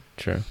 yeah. And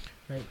true.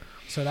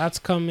 so that's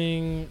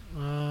coming.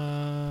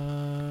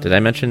 Did I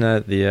mention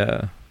that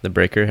the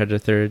Breaker had a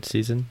third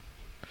season?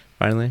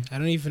 Finally, I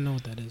don't even know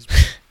what that is.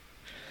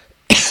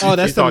 Oh,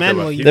 that's He the talked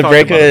manual. about- You he the talked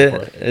about it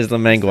Breaker before. is the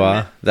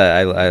manga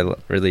that I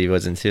really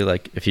was into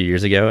like a few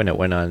years ago, and it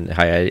went on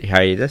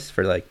hiatus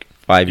for like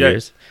 5 Yeah.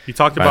 years. He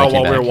talked Finally about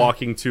while came we were back.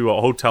 walking to a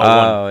hotel.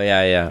 Oh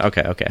yeah.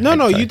 Okay. No, I'm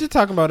sorry. you did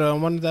talk about it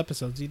on one of the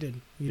episodes. You did.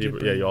 You Yeah,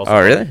 did. you also.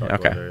 Oh, really? talked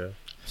about Okay. it, yeah.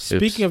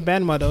 Speaking of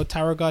Banma, though,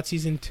 Tower God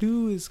Season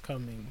 2 is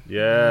coming.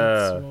 Yeah.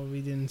 That's what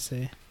we didn't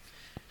say.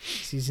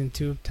 Season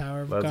 2 of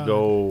Tower of Let's God.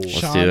 go. Let's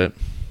Sean. do it.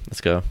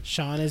 Let's go.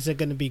 Sean, is it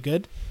going to be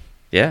good?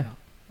 Yeah.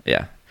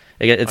 It's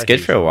I good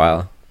hate for a Sean.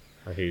 while.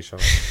 I hate Sean.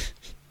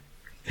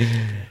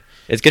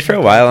 It's good for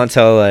a while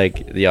until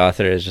like the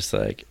author is just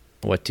like,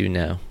 what do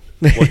now?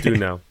 What do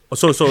now?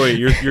 So wait,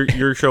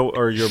 your show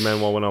or your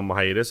manual went on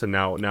hiatus, and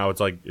now it's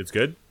like it's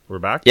good. We're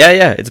back.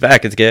 Yeah, it's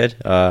back. It's good.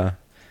 Oh,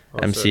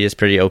 MC sick. is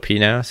pretty OP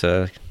now,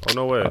 so Oh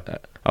no way.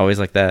 always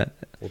like that.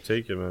 We'll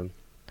take it, man.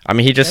 I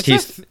mean,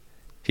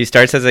 he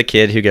starts as a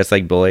kid who gets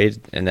like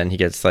bullied, and then he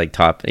gets like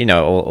top,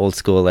 old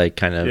school like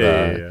kind of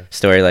Yeah.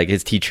 story. Like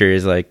his teacher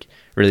is like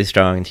really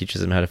strong and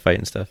teaches him how to fight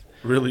and stuff.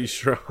 Really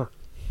strong.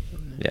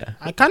 Yeah,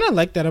 I kind of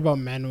like that about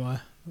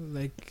Manhwa.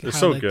 Like, It's how,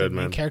 so like, the good,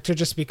 main man. character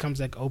just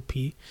becomes like OP.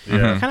 Yeah.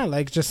 Mhm. Kind of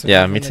like just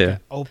Yeah, having, me like, too. a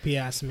OP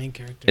ass main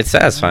character. it's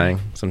satisfying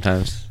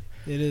sometimes.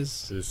 It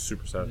is. It is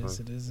super It sad. is,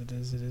 man.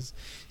 it is.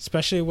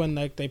 Especially when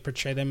like they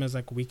portray them as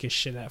like weak as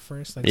shit at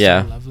first. Like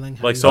Yeah. Solo Leveling.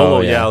 how Like he's- Solo,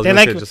 Oh, yeah. yeah. I was They gonna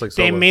like, say just like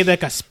they Solo. made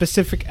like a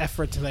specific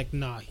effort to like,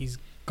 nah, he's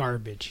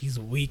garbage. He's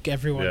weak.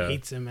 Everyone Yeah.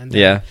 hates him. And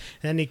Yeah,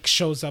 then he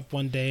shows up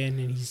one day and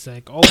then he's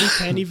like, oh, we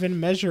can't even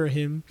measure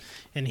him,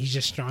 and he's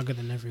just stronger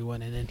than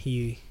everyone. And then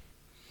he,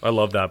 I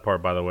love that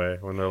part, by the way,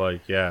 when they're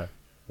like, "Yeah,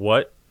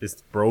 what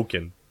is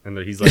broken?" And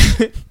then he's like,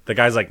 "The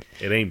guy's like,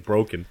 it ain't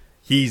broken.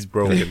 He's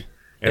broken."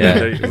 And, Yeah.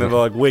 then they're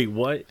like, "Wait,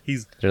 what?"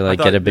 They're I like,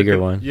 thought get a they bigger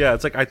could- one. Yeah,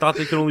 it's like I thought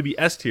they could only be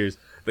S tiers.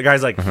 The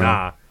guy's like, Uh-huh.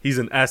 "Nah, he's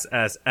an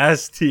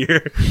SSS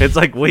tier." It's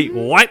like, wait,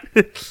 what?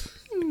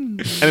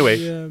 Anyway,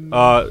 Yeah, man.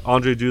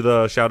 Andre, do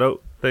the shout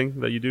out thing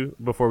that you do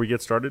before we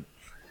get started.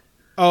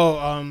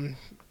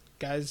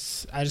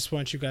 Guys, I just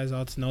want you guys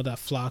all to know that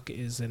Flock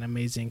is an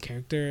amazing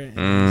character and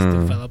Mm. he's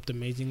developed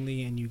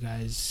amazingly. And you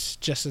guys,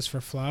 justice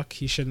for Flock,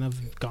 he shouldn't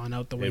have gone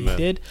out the way Amen.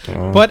 he did.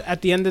 Oh. But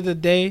at the end of the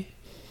day,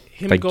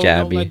 him Like going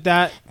out Gabby. like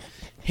that,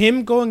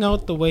 him going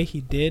out the way he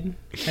did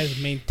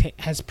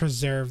has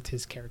preserved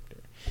his character.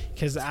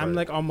 Because I'm right.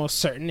 like almost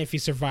certain if he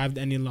survived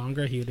any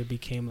longer, he would have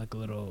became like a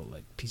little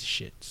like piece of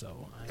shit.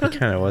 So He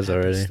kinda was I'm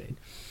happy he already. stayed.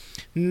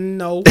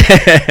 No,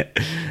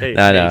 Hey,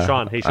 No, hey, no.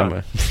 Sean. Hey, I'm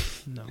Sean.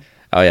 no.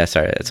 Oh yeah,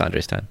 sorry, it's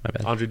Andre's time. My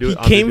bad. Andre, do He it.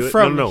 Andre, came do it.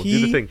 from no, do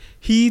the he thing.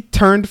 he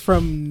turned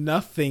from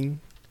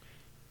nothing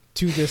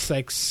to this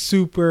like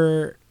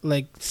super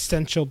like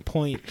essential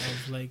point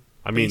of like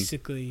I mean,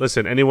 basically.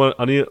 listen, any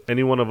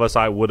one of us,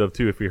 I would have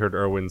too if we heard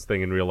Erwin's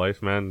thing in real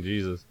life, man.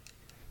 Jesus.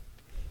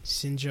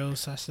 Shinjo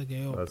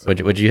Sasageo. That's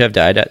Would you have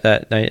died at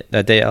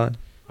that day, Alan?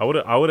 I would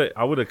have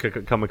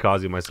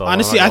kamikaze myself.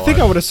 Honestly, I think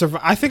I would have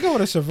survived. I think I would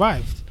have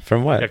survived.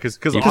 From what? Yeah, because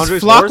Because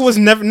Andre's Flock horse, was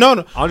never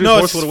no Andre's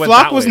horse would've went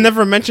Flock that was way.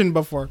 never mentioned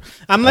before.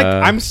 I'm like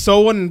I'm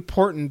so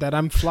unimportant that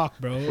I'm Flock,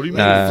 bro. What do you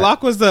mean?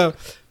 Flock was the.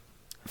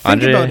 Think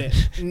Andre- about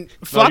it.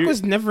 Flock you-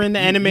 was never in the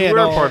anime you at were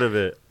all. a part of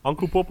it.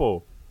 Uncle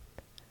Popo.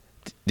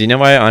 Do you know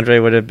why Andre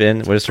would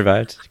have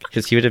survived?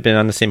 Because he would have been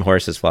on the same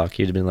horse as Flock.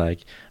 He would have been like,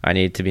 I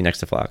need to be next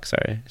to Flock.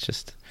 Sorry, it's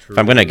just if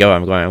I'm gonna go,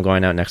 I'm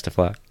going out next to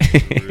Flock.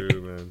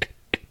 True, man.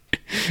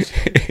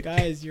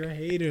 Guys, you're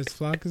haters.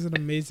 Flock is an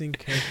amazing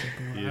character.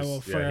 Bro. I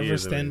will forever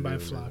stand by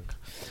Flock.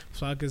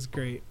 Flock is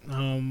great.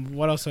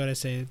 What else would I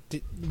say?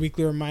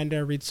 Weekly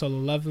reminder: read Solo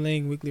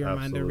Leveling. Weekly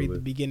reminder: read Absolutely.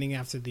 the beginning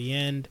after the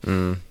end.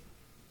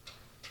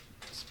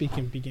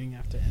 Speaking beginning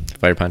after end.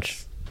 Fire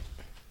Punch.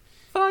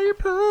 Fire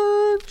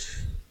Punch.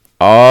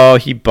 Oh,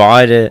 he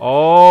bought it.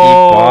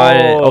 Oh, He bought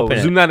it. Open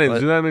it. Zoom that in. Let-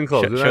 Zoom that in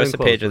close. Zoom Show that us in a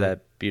close. page of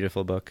that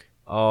beautiful book.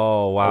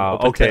 Oh wow.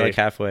 Open to, Okay. like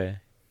halfway.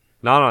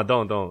 No,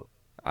 don't.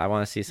 I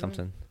want to see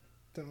something.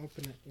 Don't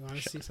open it. You want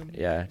to see something?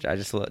 Yeah, I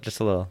just a little. Just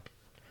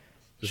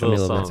Show a me little a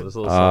little song. bit. Just a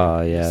little song.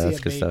 Oh You yeah, see that's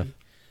a good stuff. baby.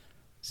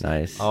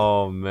 Nice.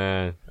 Oh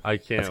man, I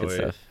can't That's good wait.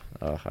 stuff.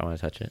 Oh, I want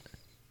to touch it.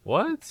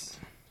 What?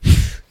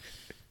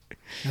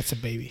 That's a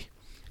baby.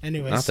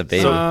 Anyways, Not the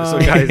baby. So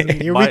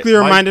guys, your my- weekly my-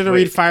 reminder to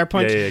wait. read Fire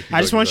Punch. Yeah, keep I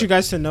just going, want keep you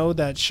guys to know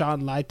that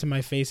Sean lied to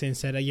my face and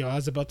said, "Yo, I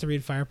was about to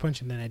read Fire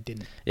Punch," and then I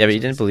didn't. Yeah, but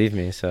you didn't believe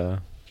me, so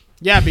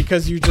Yeah,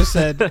 because you just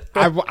said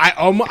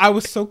I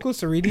was so close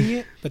to reading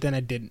it, but then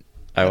I didn't.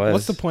 I was.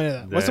 What's the point of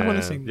that? What's the point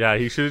of Damn. saying? Yeah,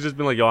 he should have just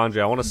been like, "Yo,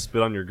 Andre, I want to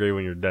spit on your grave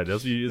when you're dead."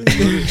 It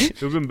would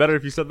have been better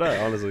if you said that,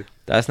 honestly.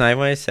 That's not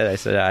what I said. I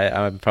said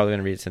I'm probably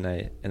gonna read it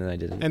tonight, and then I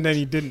didn't. And then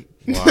you didn't.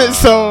 Wow.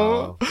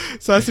 so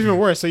that's even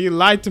worse. So you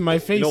lied to my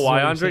face. You know is why,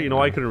 what I'm Andre? saying. You know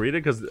why I couldn't read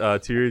it? Because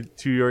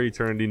to Your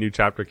Eternity new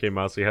chapter came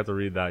out, so you had to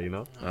read that. You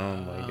know. Oh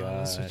my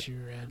That's god. what you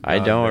read. I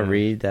God don't damn.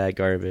 read that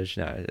garbage.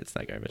 No, it's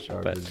not garbage.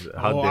 Garbage. But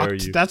How dare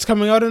you? That's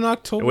coming out in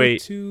October.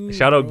 Wait, too,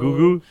 shout out bro.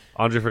 Gugu.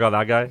 Andre forgot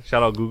that guy.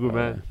 Shout out Gugu,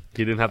 man.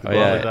 He didn't have to Oh, go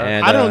out yeah, like that.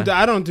 and,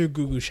 I don't do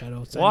Gugu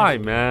shoutouts. I Why,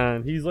 never-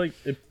 man? He's like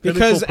a pinnacle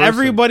Because person.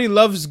 everybody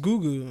loves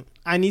Gugu.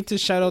 I need to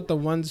shout out the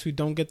ones who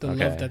don't get the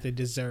Okay. love that they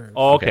deserve.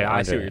 Oh, okay. Okay,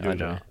 I see what Andre, you're doing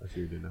Andre. now. I see what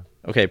you're doing now.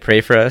 okay, pray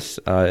for us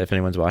if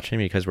anyone's watching,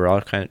 because we're all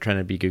kind of trying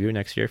to be Gugu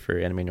next year for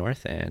Anime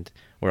North, and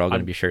we're all going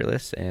to I'm- be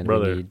shirtless, and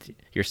Brother. we need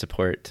your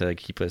support to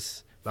keep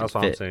us That's fit,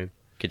 what I'm saying.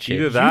 good shape.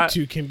 Either that.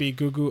 You two can be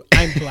Gugu.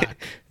 I'm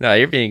black. No,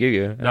 you're being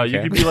Gugu. No,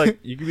 you could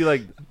be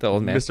like the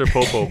old man. Mr.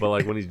 Popo, but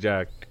like when he's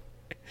Jack.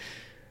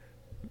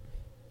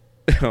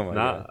 Oh my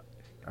Nah. god.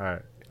 All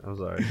right. I'm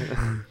sorry.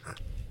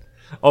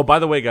 Oh, by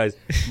the way, guys,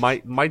 my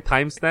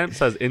timestamp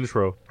says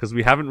intro because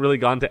we haven't really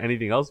gone to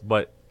anything else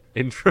but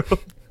intro.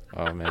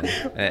 Oh man.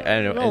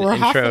 And No, we're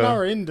half an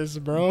hour in this,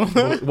 bro.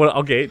 Well,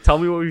 okay, tell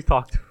me what we've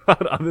talked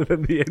about other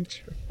than the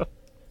intro.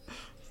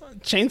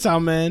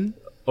 Chainsaw Man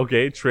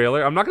Okay,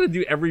 trailer. I'm not gonna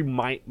do every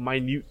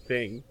minute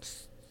thing.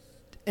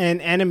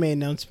 and anime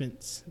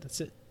announcements. That's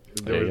it.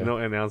 There There you was go.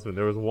 no announcement.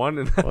 There was one,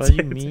 and that's What do you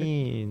it.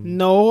 mean?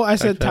 No, I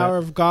said that. Tower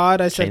of God.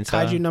 I said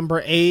Chainsaw. Kaiju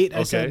number 8.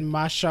 I said Okay.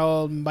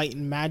 Martial Might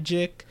and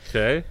Magic.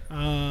 Okay.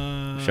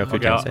 Shoku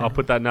Okay, Tensei. I'll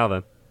put that now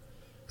then.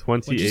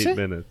 What'd you 28 say?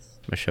 minutes.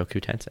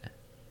 Mashoku Tensei.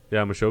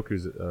 Yeah,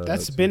 Mushoku's.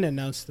 That's been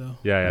announced though.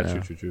 Yeah,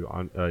 Yeah. true.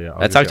 Yeah.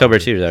 That's obviously, October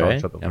obviously. too, though, Shut-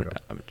 right? shut the fuck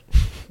up.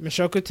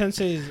 Mishoku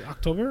Tensei is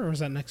October or is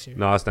that next year?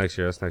 No, that's next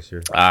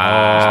year.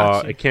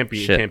 Ah, It can't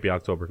be. shit. It can't be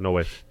October. No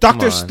way. Doctor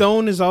Come on.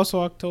 Stone is also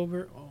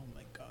October. Oh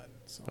my god.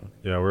 So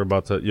Yeah, we're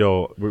about to.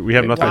 Yo, we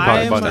have nothing to why talk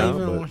am about I now.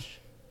 even But watch-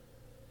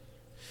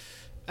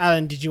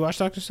 Alan, did you watch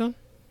Doctor Stone?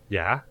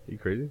 yeah, you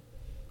crazy?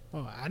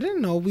 Oh, I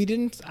didn't know. We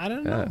didn't. I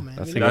don't Yeah, know, man.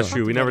 that's We a never That's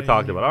true. We never it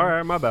talked in about. here. All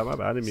right, my bad.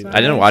 I didn't mean. Sorry. that.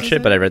 I didn't What watch is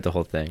it, but it? I read the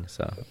whole thing,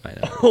 so I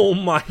know. Oh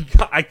my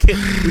god, I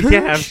can't. We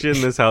can't have shit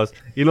in this house.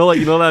 You know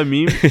that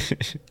meme.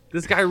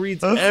 This guy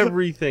reads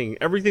everything.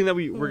 Everything that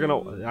we're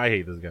gonna. I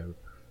hate this guy.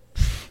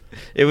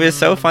 It was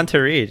so fun to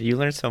read. You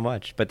learned so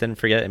much, but then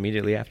forget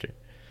immediately after.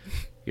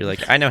 You're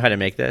like, I know how to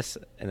make this,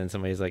 and then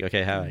somebody's like,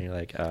 okay, how? And you're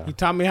like, oh, He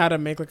taught me how to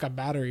make like a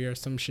battery or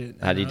some shit.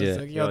 How do you And I do was it?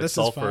 Like, Yeah, Yo, like this is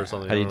sulfur or fire.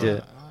 something. how do you do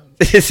it?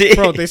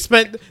 Bro, See? they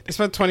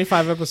spent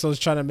 25 episodes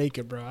trying to make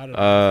it, bro. I don't know.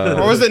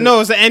 Uh, Or was it? No, it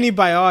was an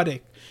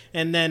antibiotic.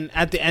 And then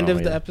at the end Oh,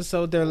 of the yeah.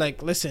 episode, they're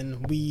like,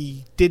 "Listen,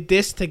 we did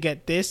this to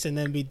get this, and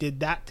then we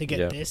did that to get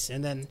Yeah. this,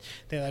 and then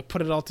they like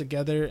put it all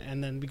together,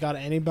 and then we got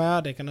an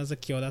antibiotic." And I was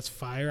like, "Yo, that's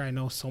fire! I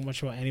know so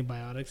much about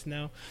antibiotics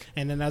now."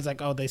 And then I was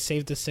like, "Oh, they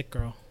saved the sick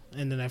girl,"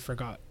 and then I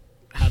forgot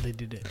how they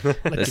did it.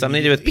 Like, There's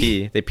something to do with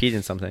immediately. pee. They peed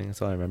in something.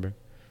 That's all I remember.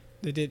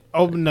 They did.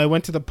 Oh no, I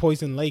went to the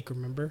poison lake.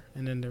 Remember?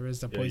 And then there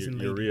was the Yeah, poison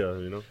lake. urea.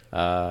 You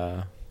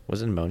know.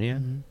 Was it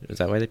ammonia? Mhm. Was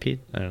that why they peed?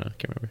 I don't know. I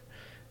can't remember.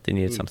 They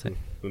needed something.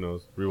 Who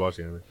knows? Rewatch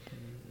the anime.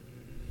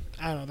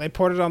 I don't know. They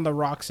poured it on the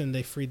rocks and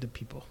they freed the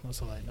people.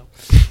 That's all I know.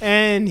 You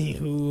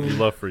Anywho,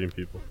 love freeing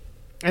people.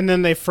 and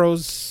then they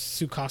froze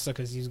Tsukasa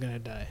because he's gonna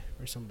die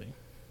or something.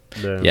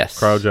 Damn. Yes.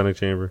 Cryogenic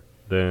chamber.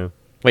 Damn.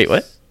 Wait,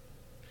 what?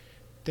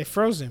 They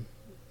froze him.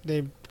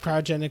 They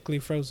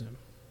cryogenically froze him.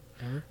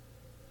 Remember?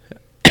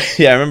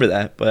 Yeah, I remember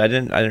that, but I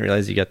didn't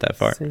realize you got that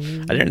far. I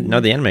didn't know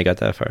the anime got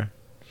that far.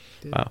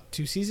 Did Wow.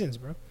 2 seasons,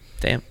 bro.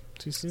 Damn.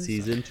 2 seasons.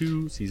 Season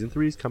 2, season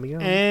 3 is coming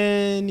out.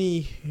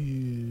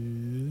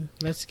 Anywho,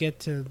 let's get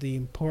to the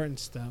important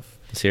stuff.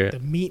 Let's hear The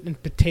it. meat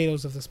and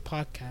potatoes of this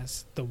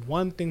podcast. The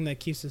one thing that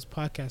keeps this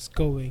podcast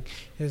going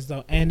is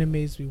the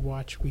animes we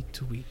watch week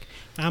to week.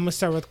 I'm gonna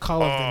start with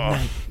Call of the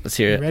Night. Let's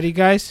hear You it. ready,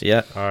 guys?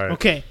 Yeah. All right.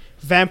 Okay.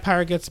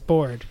 Vampire gets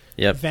bored.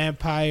 Yep.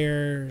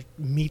 Vampire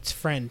meets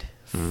friend.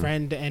 Hmm.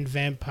 Friend and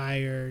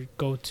vampire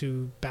go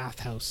to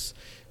bathhouse.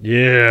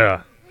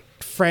 Yeah.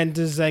 Friend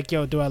is like,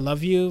 yo, do I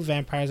love you?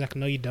 Vampire's like,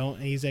 no, you don't.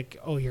 And he's like,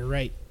 oh, you're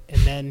right.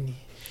 And then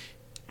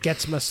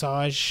gets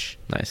massage.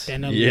 Nice.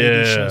 Then a lady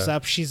Yeah. shows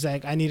up. She's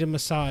like, I need a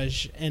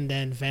massage. And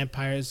then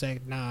Vampire's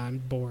like, nah, I'm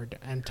bored.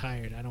 I'm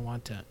tired. I don't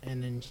want to.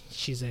 And then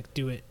she's like,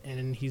 do it. And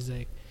then he's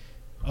like,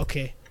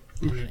 okay.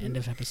 And then end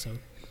of episode.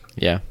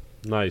 Yeah.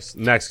 Nice.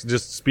 Next,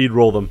 just speed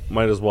roll them.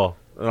 Might as well.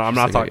 I'm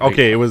not Just like talking.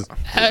 Okay, it was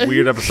a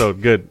weird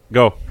episode. Good.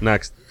 Go.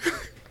 Next.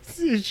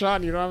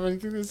 Sean, you don't have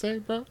anything to say,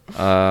 bro?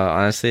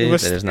 Honestly, It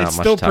was- there's not it's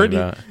much still to talk pretty.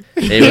 about.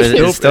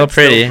 It's still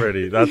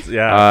pretty. That's,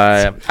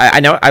 yeah. I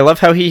know. I love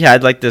how he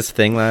had like this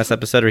thing last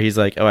episode where he's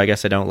like, "Oh, I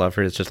guess I don't love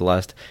her. It's just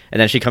lust."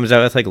 And then she comes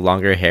out with like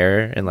longer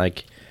hair and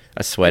like a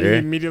He sweater,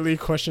 immediately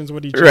questions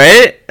what he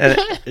right? And,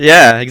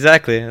 yeah,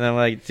 exactly. And I'm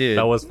like, dude,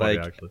 that was funny,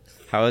 like, actually.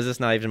 how is this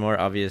not even more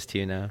obvious to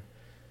you now?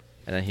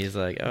 And then he's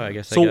like, "Oh, I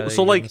guess So- I gotta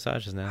so, get like,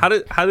 massages now."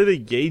 How do they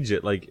gauge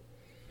it? Like,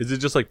 is it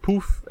just like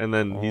poof and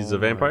then he's a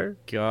vampire?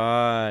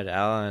 God,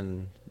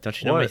 Alan, don't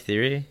you know my What?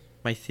 theory?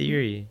 My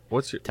theory.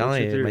 What's your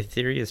Telling you, theory? my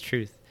theory is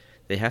truth.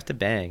 They have to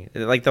bang.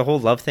 Like the whole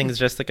love thing is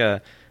just like a.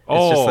 It's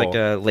Oh. just like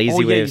a lazy Oh,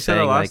 yeah, way you of said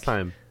saying it last like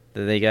time.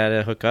 that they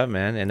gotta hook up,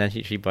 man. And then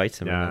she bites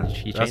him. Yeah, And then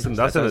she that's changes. in,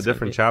 That's a how it's gonna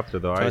different be. chapter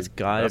though. So it's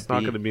gotta That's not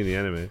be- going to be in the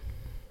anime.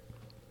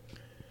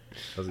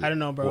 I don't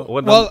know, bro.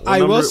 What Well, what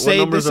I will what say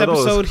numbers this are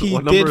those? episode he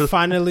What did numbers-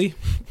 finally,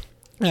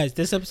 guys.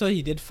 This episode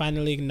he did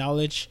finally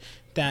acknowledge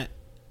that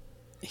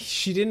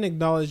she didn't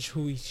acknowledge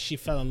who she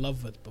fell in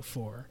love with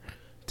before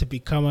to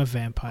become a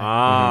vampire.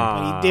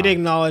 Ah. But he did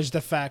acknowledge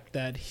the fact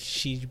that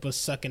she was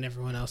sucking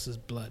everyone else's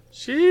blood.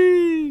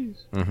 Sheesh.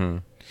 Mm-hmm.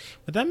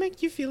 Would that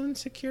make you feel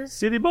insecure?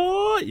 City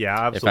boy. Yeah,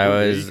 absolutely. If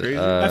I was, Crazy.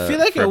 I feel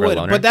like it forever would,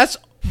 loner.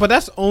 but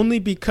that's only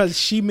because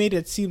she made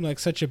it seem like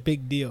such a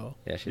big deal.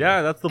 Yeah, she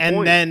Yeah, that's the And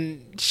point.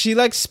 then she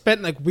like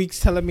spent like weeks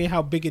telling me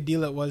how big a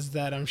deal it was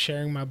that I'm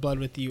sharing my blood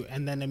with you,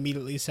 and then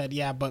immediately said,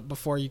 "Yeah, but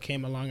before you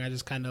came along, I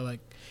just kind of like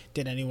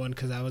did anyone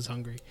because I was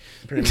hungry."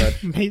 pretty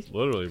much.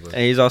 Literally, bro.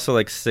 And he's also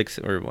like 6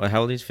 or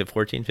how old is he?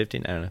 14,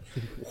 15? I don't know.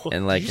 What?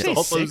 And like, Did you say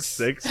Also 6?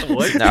 6.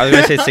 What? no, I was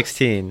gonna say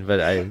 16, but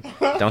I don't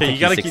Okay, think you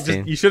gotta he's keep.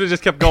 16. You should have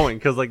just kept going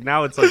because like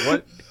now it's like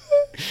what?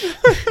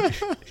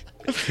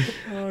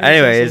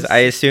 Anyways, I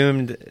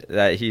assumed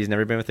that he's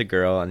never been with a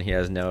girl and he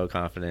has no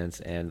confidence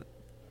and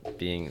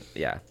being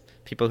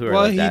people who are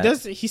Well, like he that,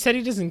 does. He said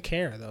he doesn't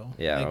care though.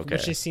 Yeah, like, okay.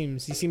 Which just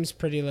seems he seems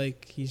pretty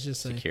like he's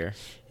just like secure.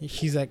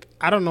 he's like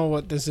I don't know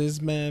what this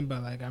is, man,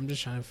 but like I'm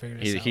just trying to figure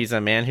this out. He's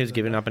a man who's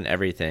given up on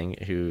everything,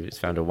 who's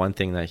found a one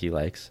thing that he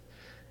likes,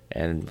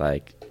 and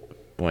like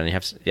when you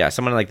have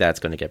someone like that's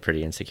going to get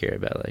pretty insecure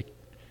about like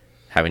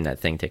having that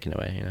thing taken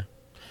away, you know,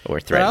 or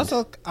But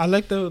threatened. I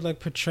like the like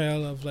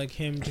portrayal of like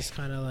him just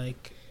kind of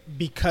like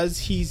because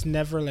he's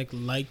never like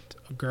liked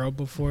a girl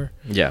before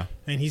Yeah,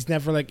 and he's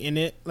never like in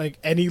it like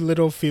any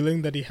little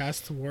feeling that he has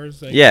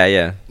towards like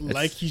yeah.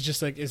 like he's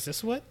just like is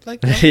this what like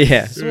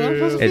Yeah. is this what I'm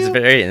supposed to It's feel?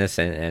 very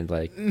innocent and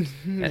like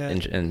Yeah.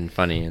 and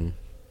funny and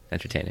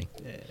entertaining.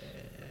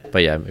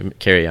 But yeah,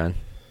 carry on.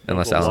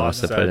 Unless Alan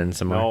wants to put in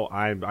some more. No,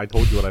 I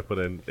told you what I put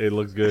in. It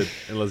looks good,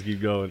 and let's keep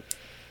going.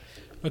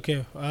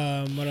 Okay,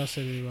 what else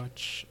did we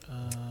watch?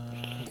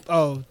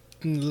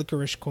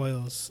 Licorice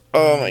Coils.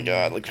 Oh my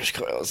god, licorice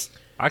coils.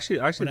 I actually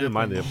What didn't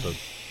mind the happened? episode.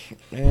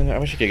 Man, I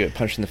wish I could get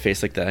punched in the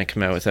face like that and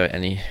come out without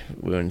any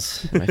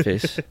wounds in my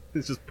face.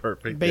 It's just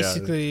perfect.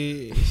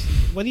 Basically,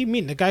 what do you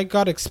mean? The guy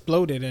got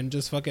exploded and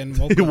just fucking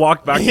woke He up.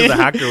 walked back to the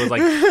hacker. Was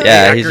like,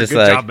 Yeah, "Hey, he's hacker, just good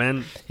like- job,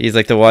 man." He's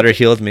like, the water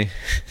healed me.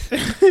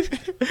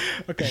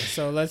 Okay,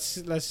 so let's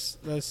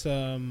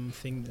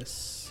thing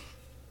this,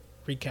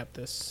 recap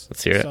this.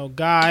 Let's hear it. So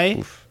guy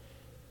Oof.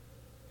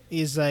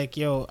 is like,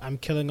 yo, I'm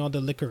killing all the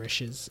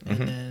licorices,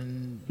 Mm-hmm.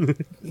 and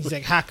then he's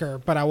like, hacker,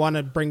 but I want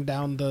to bring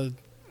down the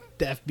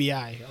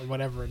FBI or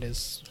whatever it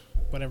is,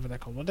 whatever they're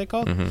called. What they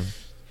called? Mhm.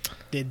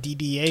 The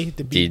DDA,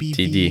 the DD.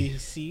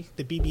 BBC,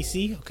 the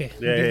BBC. Okay.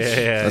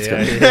 Yeah. Let's go.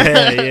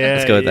 Yeah.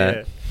 Let's go with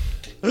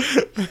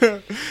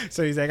that.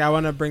 So he's like, I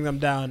want to bring them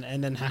down,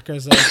 and then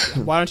hacker's like,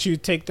 why don't you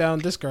take down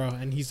this girl?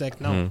 And he's like,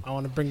 no, Mhm. I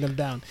want to bring them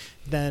down.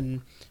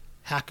 Then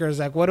hacker's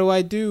like, what do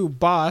I do,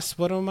 boss?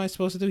 What am I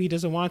supposed to do? He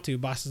doesn't want to.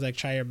 Boss is like,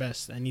 try your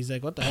best, and he's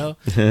like, what the hell?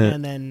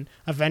 And then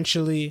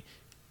eventually,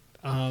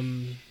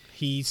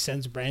 he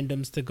sends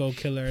randoms to go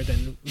kill her.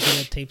 Then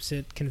videotapes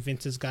it,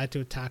 convinces guy to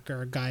attack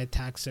her. Guy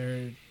attacks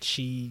her.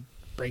 She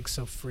breaks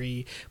so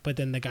free. But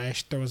then the guy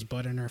throws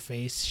blood in her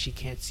face. She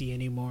can't see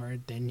anymore.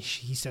 Then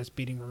he starts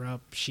beating her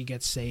up. She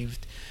gets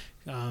saved.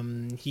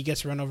 He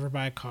gets run over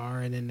by a car,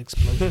 and then an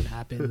explosion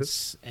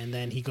happens. And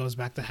then he goes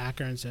back to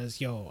Hacker and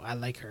says, "Yo, I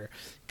like her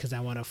because I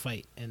want to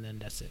fight." And then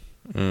that's it.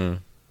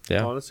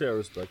 Yeah. Honestly, I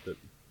respect it.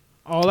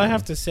 All I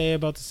have to say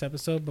about this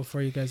episode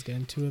before you guys get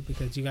into it,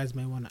 because you guys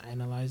may want to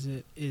analyze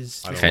it,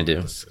 is I don't Can do.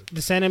 wanna-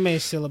 this anime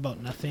is still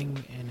about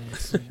nothing, and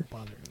it's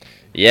bothering me.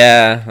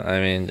 Yeah, I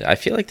mean, I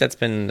feel like that's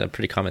been a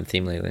pretty common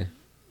theme lately.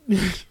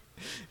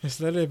 It's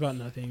literally about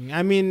nothing.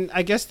 I mean,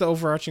 I guess the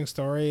overarching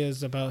story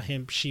is about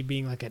she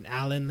being like an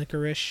Allen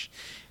licorice,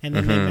 and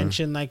then they Mhm.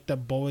 mention like the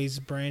boys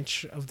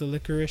branch of the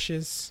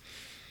licorices,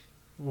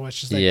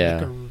 which is like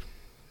Yeah.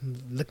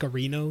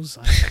 licorinos.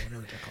 I don't know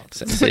whatever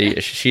they're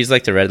called. She's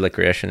like the red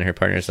licorice, and her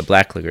partner's the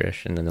black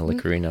licorice, and then the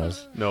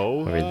licorinos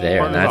No. over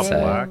there on Partner's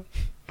that not side.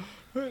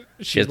 black.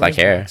 She has black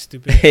wears hair.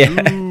 Stupid.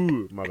 Yeah.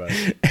 Ooh, my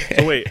bad.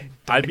 So wait,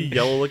 I'd be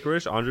yellow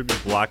licorice, Andre be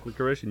black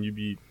licorice, and you'd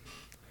be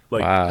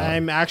like. Wow.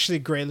 I'm actually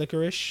gray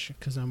licorice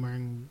because I'm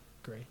wearing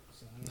gray.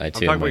 I I'm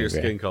too. talking am about your wearing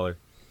gray. skin color.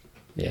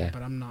 Yeah.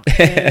 But I'm not.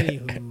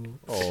 Anywho.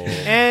 Oh.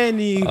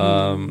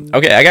 Anywho.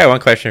 Okay, I got one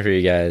question for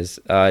you guys.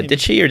 Did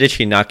she or did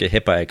she not get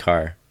hit by a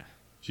car?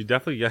 She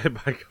definitely got hit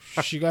by a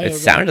car. She got It hit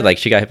sounded by- like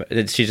she got hit.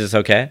 Did she just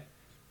okay?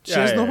 She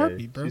has no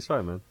heartbeat, bro. She's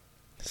fine, man.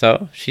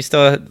 So she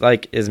still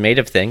like is made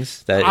of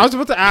things that. I was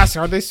about to ask,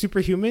 are they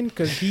superhuman?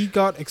 Because he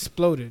got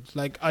exploded,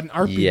 like an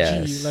RPG,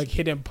 Yes. like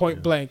hit him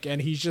point blank,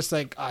 and he's just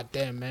like, "Ah,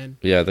 damn, man."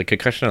 Yeah, the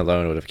concussion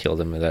alone would have killed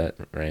him at that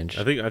range.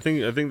 I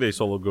think they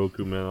solo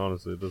Goku, man.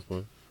 Honestly, at this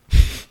point.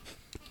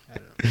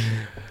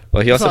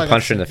 Well, he That's all also I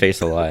punched her gotta in the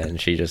face a lot,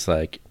 and she just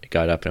like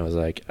got up and was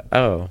like,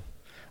 "Oh,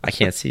 I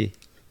can't see.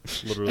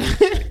 Literally.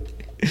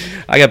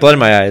 I got blood in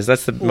my eyes.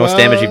 That's the most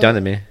damage Well- you've done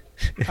to me."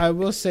 I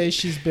will say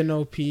she's been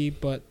OP,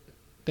 but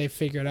they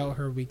figured out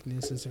her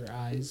weakness is her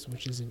eyes,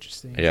 which is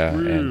interesting. Yeah,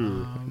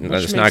 and Rude.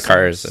 which it's not makes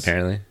cars sense.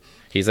 apparently.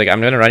 He's like, "I'm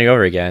gonna run you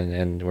over again,"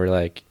 and we're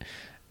like,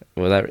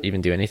 "Will that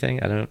even do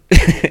anything?" I don't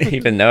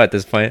even know at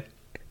this point.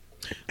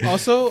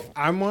 Also,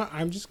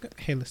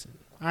 hey, listen,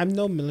 I'm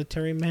no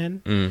military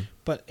man, Mm.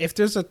 but if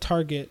there's a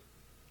target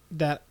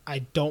that I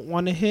don't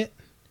want to hit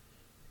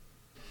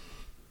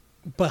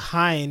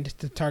behind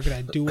the target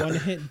I do want to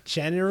hit,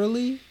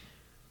 generally,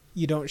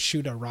 you don't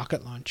shoot a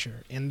rocket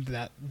launcher in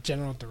that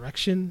general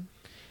direction.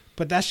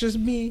 But that's just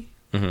me.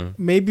 hmm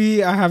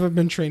Maybe I haven't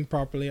been trained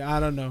properly. I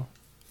don't know.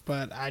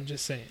 But I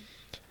just say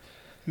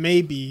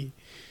maybe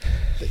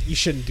that you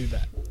shouldn't do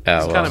that. Oh,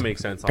 This well. kind of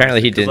makes sense. Apparently,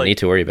 honestly, he 'cause, didn't like, need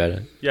to worry about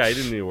it. Yeah, he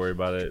didn't need to worry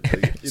about it.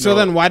 Like, you So know,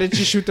 then why did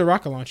you shoot the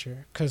rocket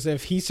launcher? Because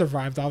if he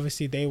survived,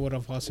 obviously they would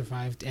have all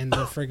survived, and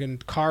the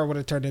friggin' car would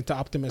have turned into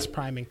Optimus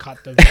Prime and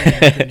caught the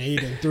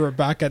grenade and threw it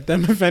back at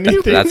them. If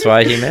anything, That's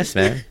why he missed,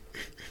 man.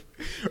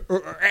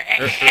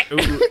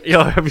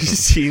 Yo, have you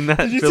seen that?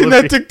 Did you see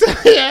that TikTok?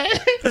 Yeah.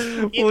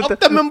 Puta-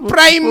 Optimus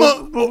Prime.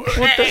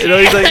 You know,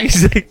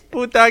 he's like,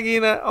 puta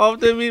gina,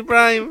 Optimus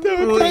Prime.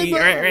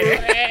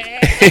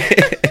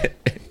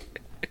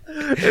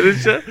 And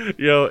it's just,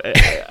 yo,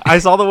 I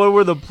saw the one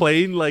where the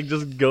plane like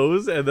just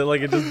goes and then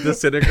like it just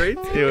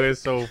disintegrates. It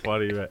was so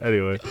funny, man.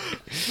 Anyway,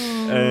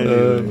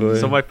 boy.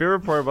 so my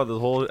favorite part about this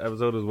whole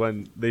episode is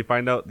when they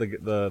find out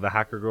the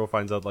hacker girl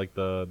finds out like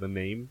the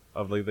name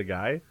of like the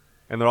guy,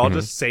 and they're all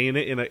just saying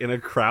it in a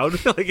crowd.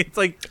 Like it's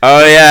like,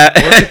 Oh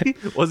yeah.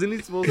 wasn't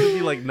he supposed to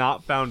be like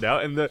not found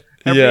out? And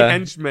every Yeah.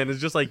 henchman is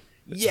just like,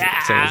 Same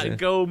yeah, thing.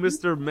 go,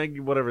 Mr. Meg,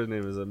 whatever his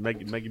name is,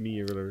 Megami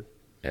or whatever.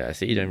 Yeah.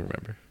 See, you don't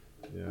remember.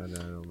 Yeah, no, I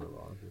don't remember.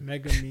 Honestly.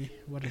 Megami,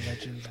 what a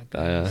legend. That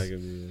guy Yeah. is.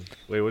 Megami.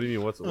 Wait, what do you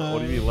mean? What do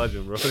you mean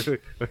legend, bro? you,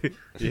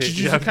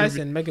 Jujutsu have to be,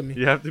 Kaisen, Megami.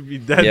 you have to be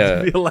dead Yeah.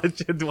 to be a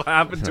legend. What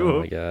happened to Oh him?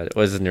 my god.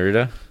 Was it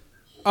Naruto?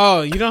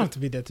 Oh, you don't have to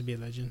be dead to be a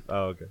legend,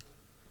 Oh, okay.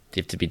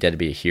 You have to be dead to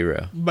be a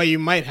hero. but you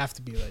might have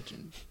to be a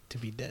legend to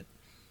be dead.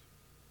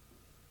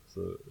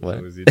 So, What?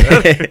 so is he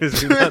dead?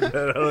 Is he not dead?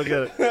 I don't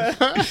get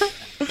it.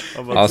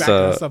 I'm about Also-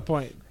 Exactly, that's the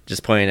point.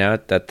 Just pointing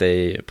out that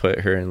they put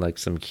her in like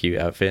some cute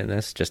outfit in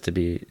this just to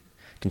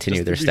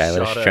continue just their to be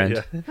stylish shot at,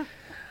 trend. yeah.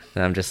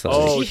 And I'm just like,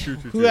 Oh, She- true.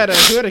 who had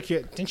a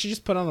cute? Didn't she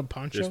just put on a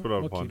poncho? Just put on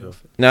a What cute poncho.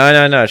 outfit?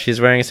 no. She's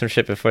wearing some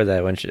shit before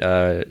that when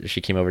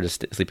she came over to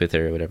sleep with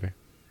her or whatever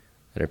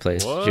at her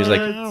place. She was What? like,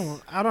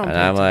 I don't. and pay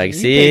I'm like,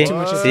 attention. You pay see, too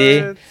much see,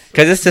 attention.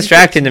 because it's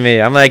distracting to me.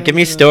 I'm like, give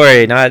me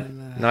story, not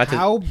to.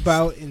 How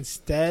about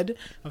instead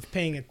of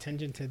paying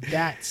attention to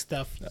that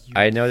stuff, you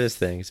I notice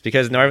things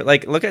because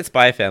like look at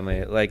Spy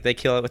Family, like they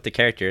kill it with the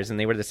characters and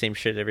they wear the same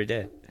shit every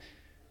day.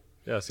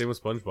 Yeah, same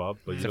with SpongeBob,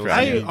 but you Except don't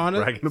for see Anya.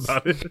 me bragging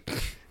about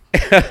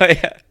it.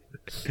 Yeah.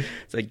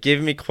 It's like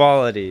give me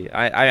quality.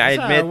 I Sorry,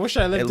 admit wish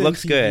I lived it in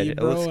looks TV, good. It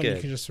bro, looks and You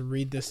good. can just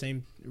read the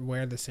same,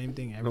 wear the same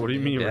thing every What do you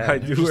day. mean? Yeah. I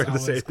It's do just wear the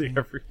always same thing clean.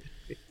 every.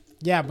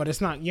 Yeah, but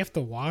it's not. You have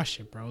to wash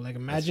it, bro. Like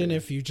imagine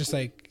if you just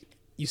like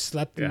you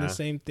slept in Yeah. the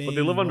same thing. But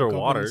they live woke up in the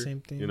underwater,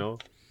 same thing. you know.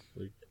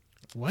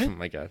 What? Oh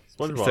my god.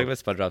 SpongeBob.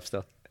 Let's talk about SpongeBob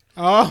still.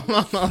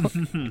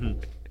 Oh.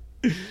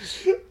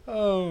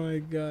 Oh my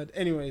god.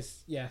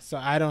 Anyways, yeah. So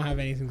I don't have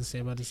anything to say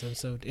about this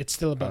episode. It's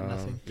still about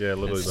nothing. Yeah,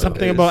 literally.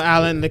 Something about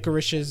Alan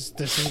Licorice's.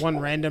 This one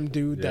random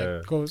dude Yeah,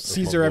 that goes that's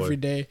sees my her boy. every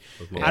day.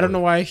 That's my I don't boy. know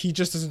why he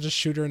just doesn't just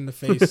shoot her in the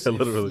face. if,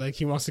 Literally. like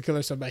he wants to kill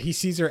her so bad. He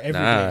sees her every day.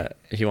 Nah,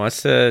 he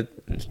wants to.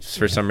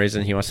 For some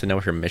reason, he wants to know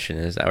what her mission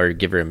is, or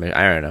give her a mission.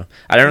 I don't know.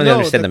 I don't really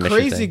understand the mission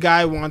crazy thing.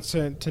 guy wants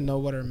to know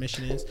what her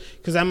mission is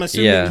because I'm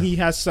assuming Yeah. he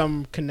has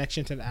some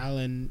connection to the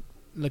Alan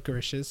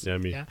Licorice's. Yeah,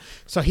 me. Yeah.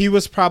 So he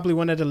was probably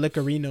one of the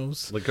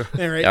Licorinos. Like,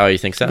 Yeah, right? Oh, you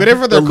think so?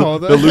 Whatever they're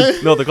called.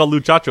 no, they're called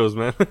luchachos,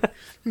 man.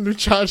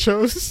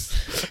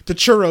 Luchachos. The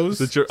churros.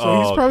 The chur- so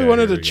he's oh, probably okay, one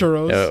of here the we go.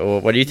 churros.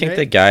 Well, what do you think Right?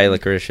 the guy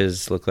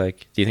licorices look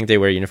like? Do you think they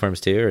wear uniforms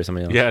too, or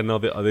something else? Yeah, no,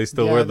 they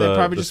still Yeah, wear they the,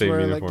 probably the just same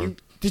wear uniform.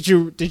 like.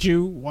 Did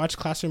you watch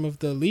Classroom of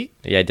the Elite?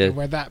 Yeah, I They did.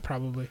 wear that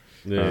probably.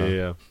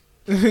 Yeah.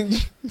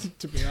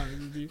 To be honest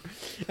with you.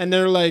 And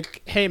they're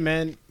like, hey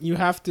man, you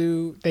have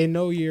to, they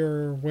know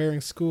you're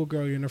wearing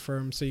schoolgirl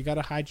uniform, so you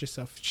gotta hide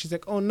yourself. She's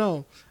like, oh no,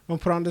 I'm gonna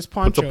put on this Put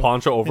poncho. the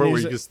poncho over And where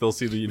he's you like- can still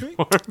see the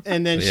uniform.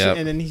 And then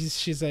Yep.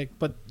 she's like,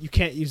 but you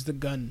can't use the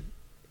gun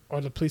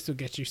or the police will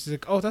get you. She's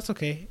like, oh, that's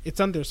okay. It's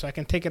under, so I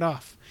can take it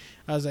off.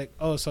 I was like,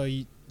 oh, so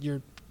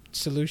your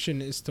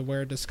solution is to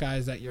wear a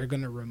disguise that you're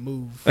gonna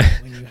remove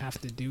when you have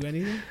to do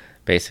anything?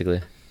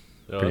 Basically.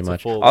 Yeah, Pretty it's a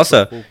much. full-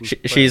 Also, it's a full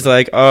she's plan.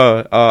 like,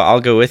 oh, I'll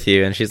go with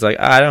you, and she's like,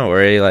 don't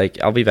worry,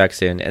 like I'll be back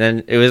soon. And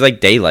then it was like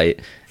daylight.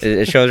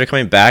 It shows her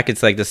coming back.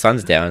 It's like the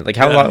sun's down. Like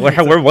how Yeah.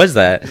 long? Where was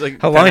that? It's like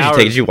How long 10 did you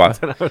take? Did you walk?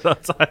 10 hours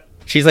outside.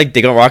 She's like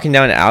they go walking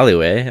down an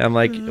alleyway. I'm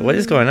like, what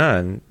is going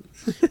on?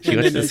 She And went to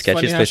then the it's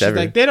funny sketchiest how place she's ever.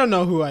 like, they don't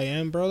know who I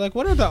am, bro. Like,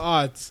 what are the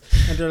odds?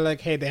 And they're like,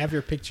 hey, they have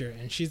your picture.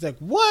 And she's like,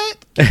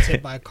 what? Gets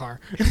hit by a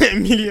car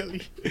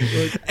immediately.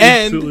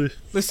 And Absolutely.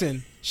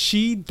 listen,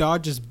 she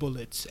dodges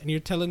bullets. And you're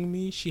telling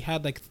me she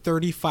had like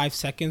 35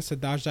 seconds to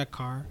dodge that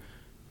car?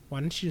 Why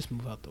didn't she just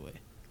move out the way?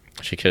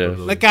 She could have.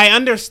 Like, I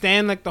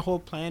understand, like, the whole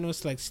plan was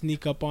to, like,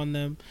 sneak up on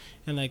them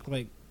and, like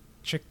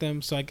trick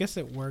them. So I guess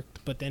it worked,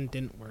 but then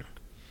didn't work.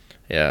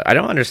 Yeah, I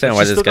don't understand She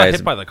why still this got guy's.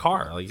 hit by the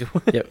car. Like,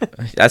 Yep,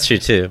 that's true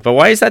too. But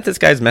why is that this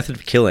guy's method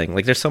of killing?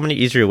 Like, there's so many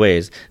easier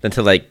ways than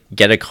to like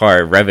get a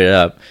car, rev it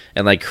up,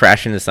 and like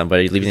crash into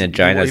somebody, leaving a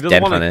giant he ass doesn't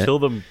dent want on to it. kill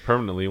them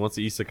permanently. He wants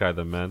to isekai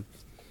them, man.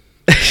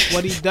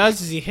 What he does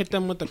is he hit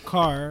them with the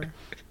car,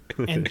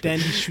 and then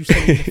he shoots them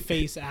in the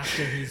face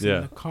after he's Yeah.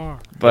 in the car.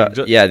 But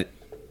Ju- yeah,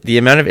 the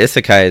amount of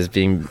isekais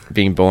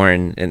being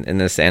born in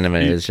this anime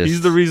is just.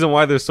 He's the reason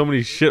why there's so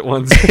many shit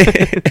ones.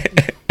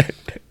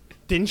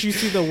 Didn't you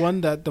see the one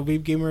that the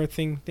Weeb Gamer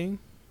thing? Thing.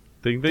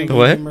 The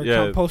What? Gamer Yeah,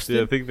 account posted?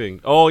 yeah, thing.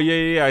 Oh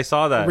yeah. I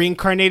saw that.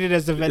 Reincarnated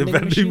as the vending,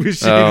 vending machine.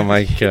 machine. Oh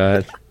my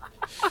god!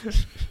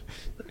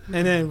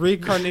 And then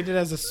reincarnated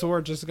as a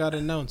sword just got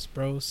announced,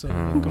 bro. So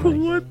Oh. come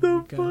on, What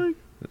bro. the We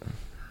fuck?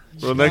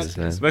 Bro, next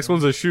man. next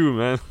one's a shoe,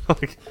 man.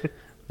 Like,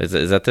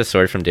 Is that the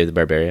sword from Dave the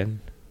Barbarian?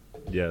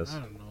 yes. I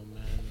don't know,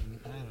 man.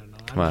 I don't know.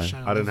 Come I'm on. just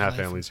trying to I didn't live have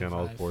life Family and Channel.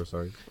 I was survive. poor.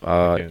 Sorry.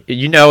 Uh, Okay.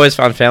 you know it's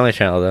on Family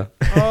Channel though.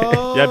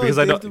 Oh, Yeah, because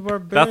I Dave don't- the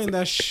Barbarian,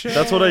 that show.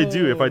 That's what I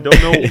do. If I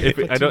don't know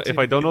if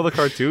I don't know the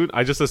cartoon,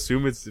 I just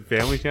assume it's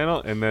Family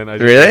Channel, and then I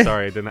just, Really?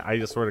 Sorry, I didn't. I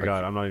just swear to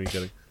God, I'm not even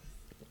kidding.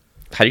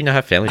 How do you not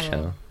have Family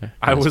Channel?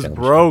 I was Family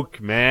broke,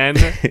 man.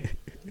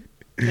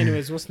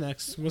 Anyways, what's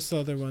next? What's the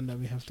other one that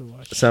we have to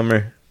watch? Channel.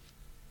 Summer.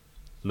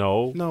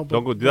 No, No, but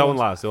don't go. Do that one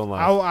last. Do that one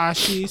last.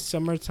 Aoashi,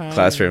 Summertime.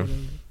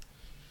 Classroom.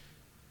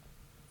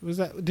 Was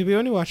that? Did we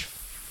only watch?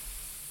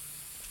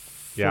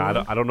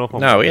 Yeah, I don't know if I'm.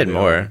 No, we had yeah,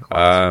 more.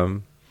 class.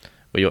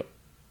 We.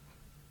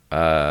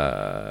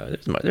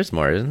 There's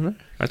more, isn't there?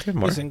 Aren't there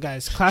more? Listen,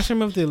 guys,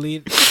 Classroom of the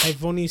Elite.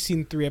 I've only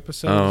seen 3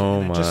 episodes.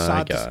 Oh and I just my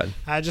saw god!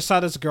 I just saw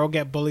this girl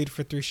get bullied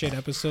for 3 straight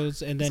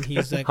episodes, and then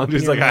he's like, I'm "Open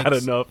just your like I had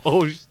legs." enough.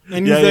 Oh,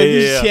 And yeah,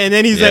 he's like, yeah. and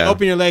then he's like, Yeah.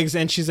 open your legs,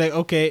 and she's like,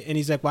 okay, and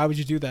he's like, why would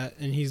you do that?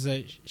 And he's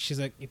like, she's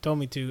like, you told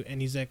me to,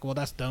 and he's like, well,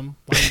 that's dumb.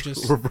 Why don't you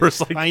just, Reverse,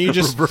 like why don't you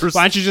just, reverse.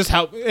 why don't you just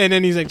help? And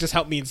then he's like, just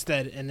help me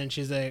instead. And then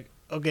she's like,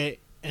 okay,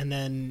 and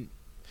then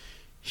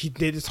he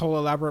did this whole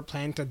elaborate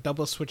plan to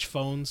double switch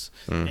phones,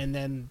 and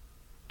then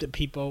the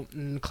people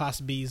in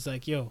class B is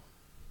like, yo,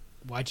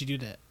 why'd you do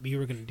that? You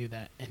were gonna do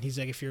that. And he's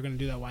like, if you were gonna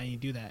do that, why didn't you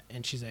do that?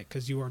 And she's like,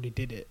 because you already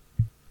did it.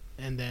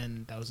 And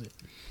then that was it.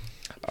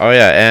 Oh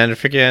yeah, and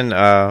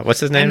freaking what's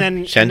his name? And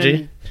then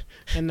Shenji.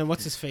 And then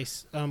what's his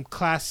face?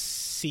 Class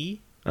C.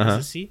 Uh-huh.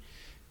 Was it C?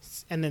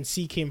 And then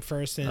C came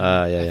first, and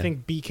Yeah, I yeah.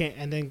 think B came,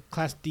 and then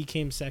Class D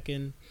came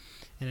second,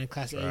 and then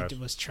Class Trash. A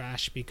was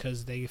trash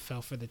because they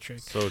fell for the trick.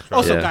 So trash.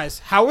 Also, Yeah. guys,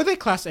 how are they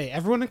Class A?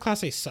 Everyone in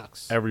Class A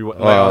sucks. Everyone.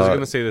 Like, I was Uh,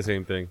 gonna say the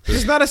same thing.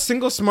 There's not a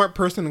single smart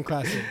person in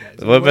Class A,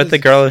 guys. What about is- the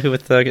girl who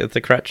with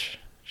the crutch?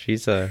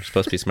 She's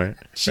supposed to be smart.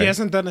 She right?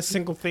 hasn't done a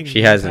single thing.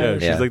 She hasn't, Yeah,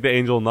 Yeah. she's like the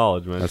angel of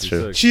knowledge, man. That's She's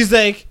true.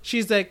 sick.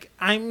 She's like,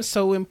 I'm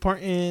so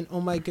important.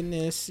 Oh my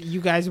goodness,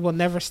 you guys will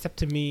never step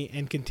to me,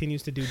 and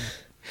continues to do that.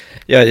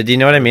 Yeah, do you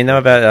know what I mean though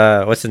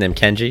about what's his name?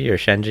 Kenji or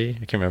Shenji? I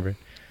can't remember.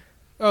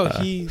 Oh,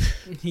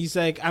 he's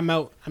like, I'm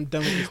out. I'm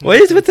done with this. What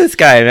is with this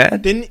guy,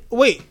 man? Then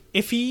wait,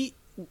 if he,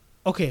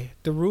 okay,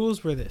 the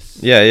rules were this.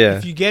 Yeah, yeah,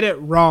 If you get it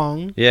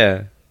wrong,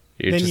 yeah.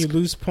 You're then just, you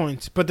lose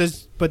points. But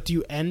do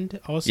you end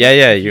also?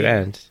 yeah, you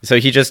end. So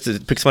he just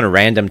picks someone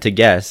random to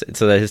guess,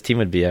 so that his team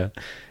would be out.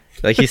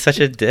 Like he's such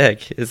a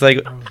dick. It's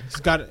like, Bro, he's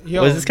got,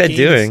 yo, what is this guy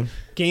doing?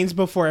 Gains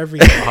before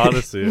everything.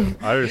 Honestly,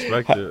 I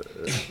respect it.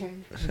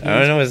 I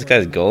don't know what this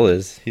guy's goal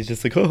is. He's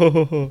just like,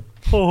 oh.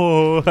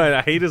 Oh,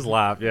 I hate his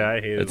laugh. Yeah,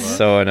 I hate his It's laugh.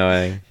 so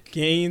annoying.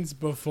 Gains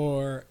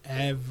before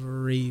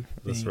everything.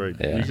 That's right.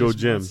 Yeah. We He go just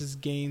gym. wants his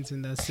gains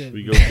and that's it.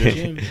 We go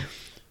gym.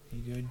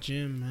 You go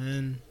gym,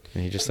 man.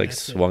 And he just like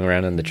That's it. swung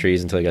around in the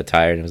trees until he got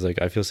tired and was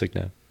like, I feel sick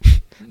now.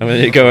 I'm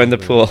gonna go in the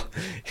pool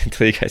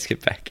until you guys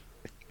get back.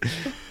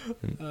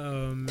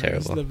 Man, he's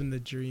Terrible. living the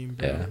dream,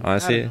 bro. Yeah, I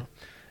honestly, don't know.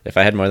 if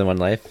I had more than one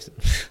life,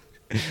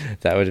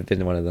 that would have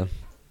been one of them.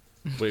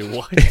 Wait,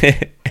 what?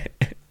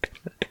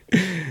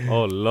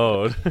 Oh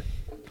lord.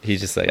 He's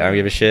just like, I don't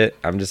give a shit.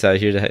 I'm just out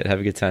here to have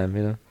a good time,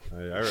 you know?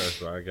 I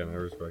respect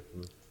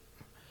him.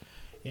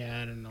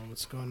 Yeah, I don't know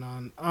what's going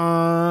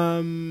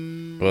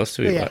on. What else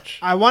do we yeah, watch?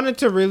 I wanted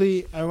to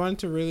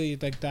really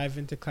like dive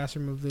into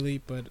Classroom of the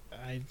Elite, but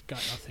I got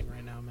nothing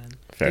right now, man.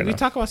 Fair Did we enough.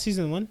 talk about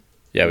season 1?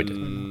 Yeah, we did.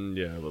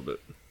 Yeah, a little bit.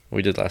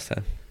 We did last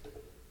time.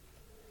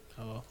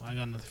 Oh, I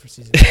got nothing for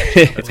season.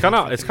 It's kind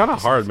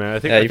of hard, man. I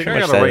think Yeah, I you think pretty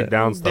I much gotta said write it.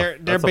 down stuff. They're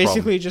That's the problem.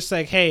 basically just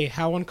like, hey,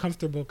 how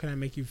uncomfortable can I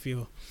make you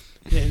feel?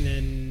 And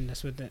then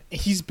that's what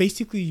he's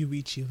basically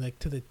Yuichi, like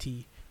to the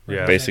T. Where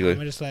Yeah. he's Basically. Like,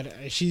 I'm just like,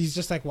 she's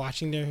just like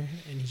watching there,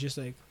 and he's just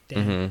like,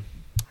 damn,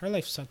 Mm-hmm. her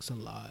life sucks a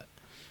lot.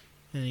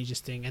 And he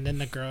just think, and then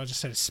the girl just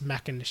started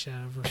smacking the shit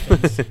out of her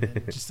face, and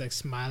then just like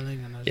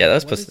smiling. And I was Yeah,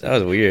 like, that what was is that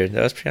was weird.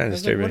 That was pretty I was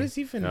like, disturbing. what is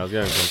even Yeah, I was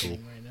getting happening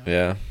uncomfortable. right now?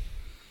 Yeah.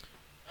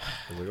 I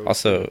was like, oh,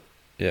 Also,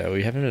 yeah,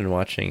 we haven't been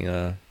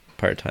watching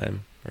Part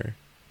Time or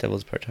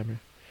Devil's Part Timer.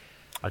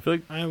 I feel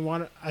like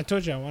I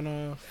told you I want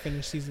to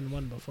finish season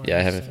 1 before. Yeah,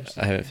 I start haven't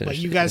season finished. two. But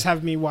you it guys yet.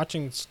 have me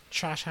watching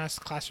trash ass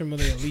Classroom of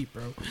the Elite,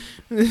 bro.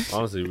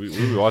 honestly,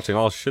 we were watching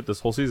all shit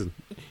this whole season.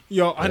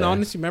 Yo, and Yeah.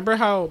 honestly, remember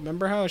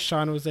how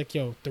Sean was like,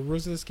 "Yo, the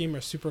rules of this game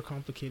are super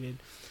complicated."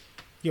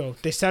 Yo,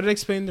 they started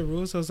explaining the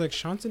rules. I was like,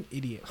 "Sean's an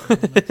idiot. bro.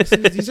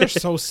 Like, these are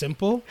so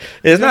simple."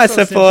 It's They're not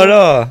so simple at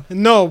all.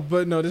 No,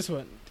 this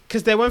one,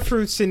 because they went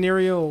through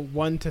scenario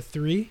 1 to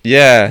 3. And I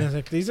Yeah. was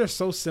like, "These are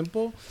so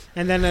simple."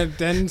 And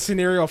then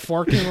scenario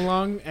 4 came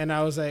along, and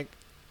I was like,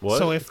 What?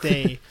 "So if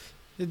they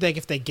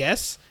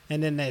guess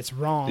and then it's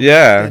wrong,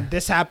 Yeah. then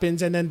this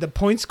happens, and then the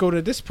points go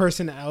to this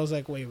person." I was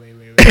like, "Wait." wait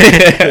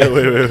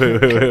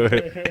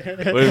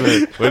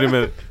a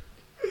minute.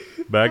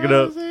 Back it I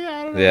up. was like,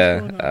 I don't know what's Yeah.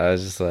 going on. I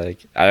was just like,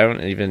 I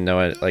don't even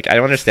know it. Like, I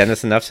don't understand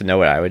this enough to know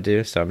what I would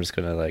do. So I'm just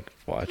gonna like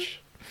watch,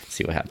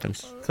 see what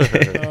happens. Oh my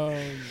god,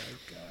 man.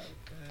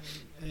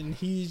 And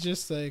he's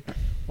just like,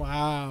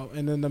 wow.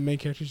 And then the main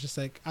character's just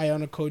like,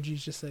 Ayana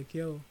Koji's just like,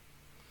 yo,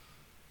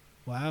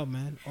 wow,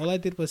 man. All I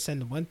did was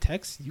send one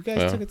text. You guys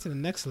Yeah. took it to the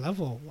next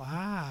level.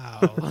 Wow.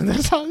 And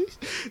that's how he's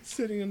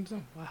sitting on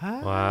top.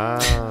 Wow.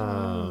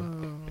 Wow.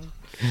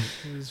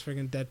 He's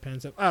freaking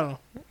deadpans up. I don't know.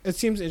 It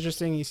seems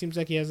interesting. He seems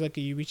like he has like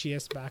a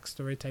Yuichi-esque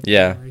backstory type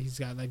Yeah. thing where he's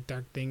got like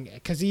dark thing.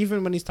 Because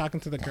even when he's talking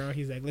to the girl,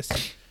 he's like, listen,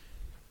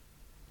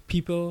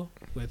 people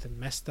with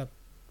messed up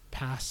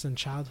pasts and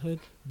childhood,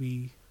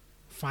 we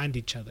find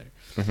each other.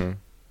 hmm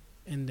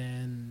And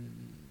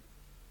then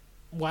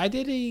why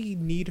did he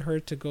need her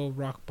to go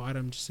rock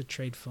bottom just to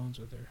trade phones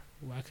with her?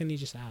 Why couldn't he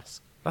just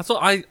ask? That's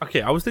what I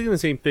was thinking the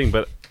same thing,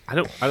 but I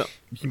don't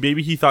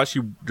maybe he thought she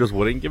just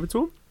wouldn't give it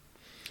to him.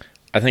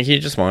 I think he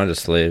just wanted a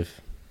slave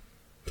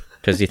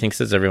because he thinks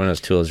that everyone has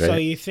tools, So right?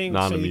 you think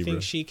Not me, bro.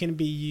 she can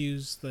be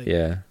used like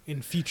Yeah.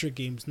 in future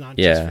games, not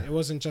Yeah. just it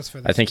wasn't just for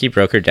this. I think he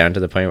broke her down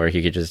to the point where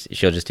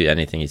she'll just do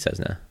anything he says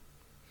now.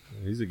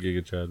 He's a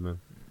Giga Chad, man.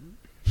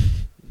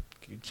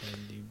 Good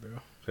Chandy, bro.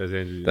 As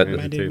Andrew, That- Andrew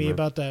Reminded Tate, me man.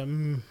 about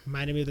the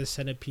reminded me of the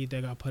centipede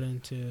that got put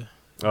into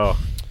Oh,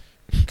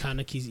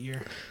 Kaneki's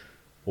ear.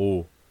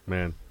 oh,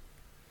 man.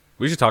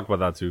 We should talk about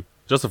that too.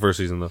 Just the first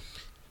season though.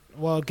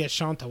 Well, get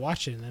Sean to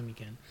watch it and then we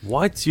can.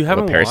 What? You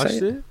haven't Parasite?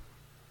 watched it?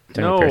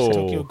 Talking No. about Parasite?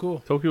 Tokyo Ghoul.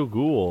 Tokyo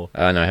Ghoul.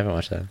 Oh no, I haven't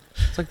watched that.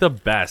 It's like the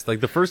best. Like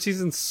the first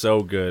season's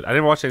so good. I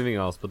didn't watch anything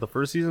else, but the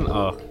first season,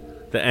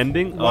 the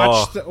ending,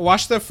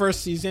 Watch the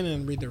first season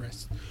and read the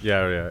rest.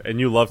 yeah. And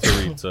you love to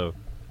read, so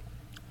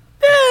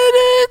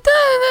I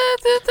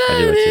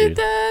do like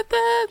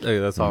to read. hey,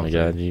 that's Oh all. my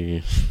god,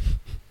 you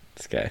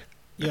this guy.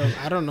 Yo,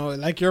 I don't know.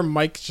 Like your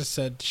mic just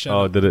said shut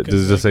Oh, up. did it?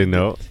 because, Does it just like, say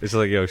no? It's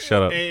like, yo,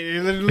 shut up.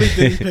 It literally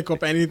didn't pick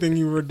up anything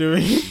you were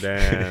doing.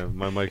 Damn,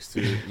 my mic's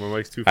too.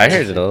 I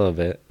heard it a little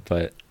bit,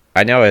 but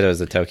I know it was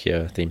a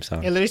Tokyo theme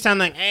song. It literally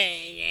sounded like.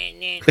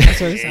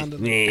 That's what it sounded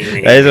like.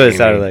 That is what it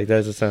sounded like.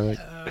 That does what it sound like.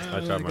 I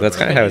tried my That's best.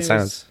 kind of how it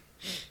sounds.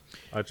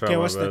 I tried Okay,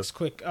 my what's best. next?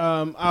 Quick.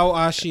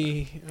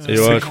 Aoashi.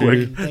 You want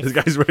quick? This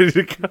guy's ready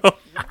to go.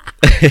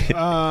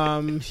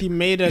 He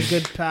made a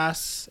good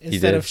pass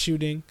instead did. of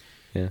shooting.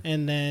 Yeah.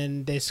 And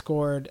then they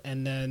scored,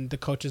 and then the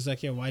coach is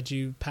like, "Yeah, why'd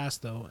you pass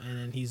though?" And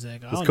then he's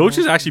like, This coach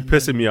is actually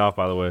pissing me off.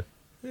 By the way,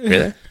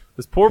 Really?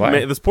 this poor Why?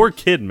 man, this poor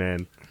kid,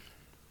 man.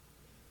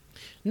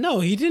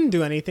 No, he didn't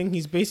do anything.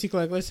 He's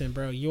basically like, listen,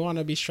 bro, you want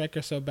to be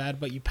striker so bad,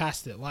 but you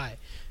passed it. Why?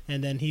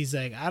 And then he's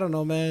like, I don't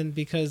know, man,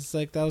 because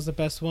like that was the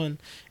best one.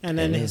 And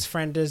then his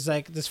friend is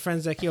like, this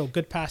friend's like, yo,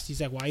 good pass. He's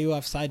like, why you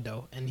offside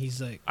though? And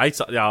he's like, I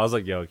was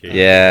like, yeah, okay.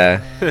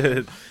 Yeah.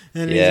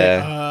 and he's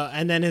Yeah. like,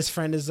 and then his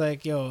friend is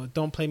like, yo,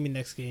 don't play me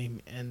next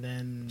game. And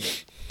then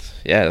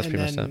Yeah, that's and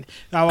pretty much then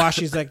that.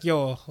 Awashi's like,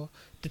 yo,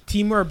 the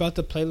team we're about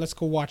to play, let's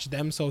go watch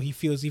them, so he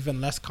feels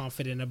even less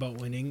confident about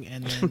winning.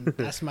 And then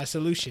that's my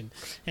solution.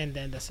 And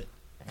then that's it.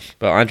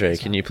 But Andre,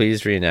 can you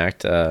please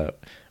reenact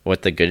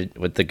what the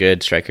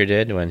good striker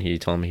did when he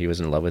told me he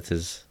was in love with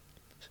his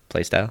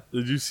playstyle?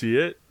 Did you see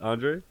it,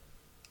 Andre?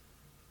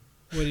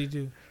 What do you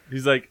do?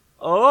 He's like,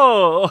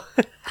 oh.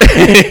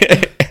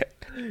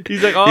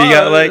 He's like,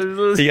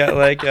 oh. He got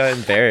like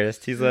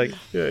embarrassed. He's like,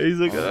 yeah, he's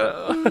like,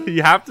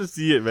 you have to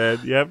see it, man.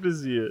 You have to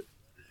see it.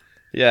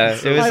 yeah, it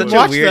was I such a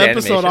watched weird the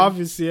episode, animation.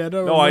 obviously. I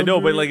don't. No, I know,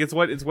 remember but like it's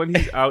when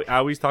he's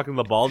Aoi's talking to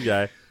the bald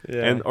guy,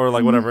 Yeah. and or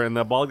like whatever, and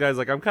the bald guy's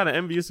like, I'm kind of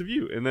envious of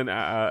you, and then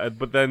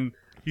but then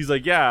he's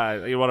like,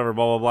 yeah, whatever,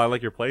 blah blah blah, I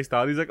like your play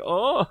style. And he's like,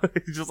 oh,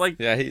 he's just like,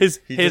 Yeah, his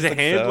he just looks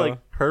hand so-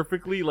 like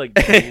perfectly like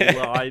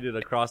glided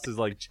across his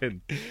like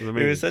chin. It was It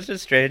amazing. was such a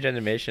strange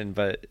animation,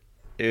 but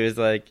it was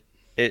like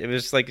it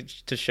was like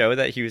to show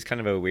that he was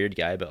kind of a weird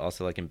guy, but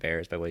also like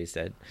embarrassed by what he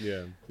said.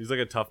 Yeah, he's like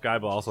a tough guy,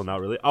 but also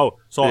not really. Oh,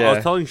 so I Yeah.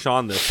 was telling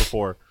Sean this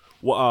before.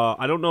 Well,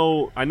 I don't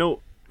know. I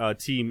know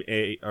Team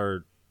A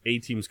or A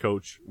team's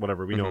coach,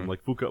 whatever we know him,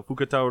 like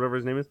Fukata, whatever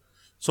his name is.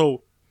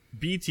 So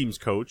B team's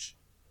coach.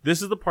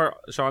 This is the part,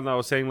 Sean, that I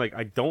was saying. Like,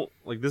 I don't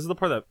like. This is the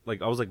part that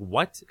like I was like,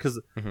 what? Because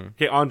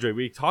okay, Andre,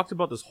 we talked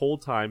about this whole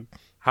time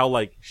how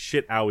like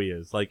shit Aoi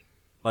is. Like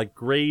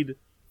grade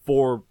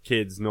 4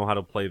 kids know how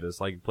to play this.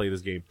 Like play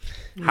this game.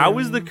 How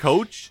is the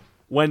coach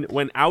when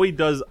Aoi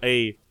does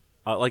a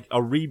like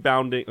a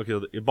rebounding? Okay,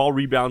 the ball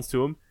rebounds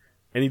to him.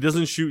 And he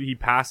doesn't shoot, he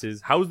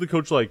passes. How is the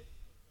coach like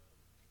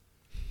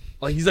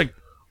he's like,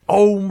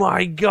 oh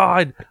my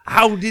god,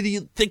 how did he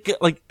think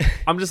it? Like,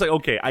 I'm just like,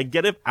 okay, I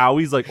get if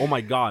Aoi's like, oh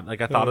my god,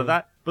 like I thought of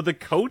that. But the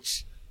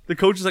coach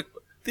is like,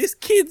 this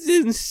kid's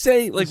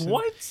insane. Like,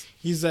 what?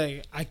 He's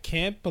like, I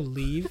can't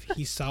believe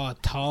he saw a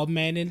tall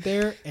man in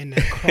there and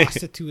then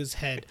crossed it to his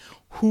head.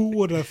 Who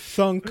would have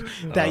thunk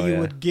that Oh, you yeah.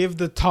 would give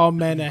the tall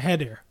man a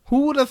header?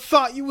 Who would have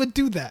thought you would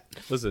do that?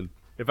 Listen,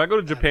 if I go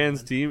to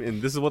Japan's team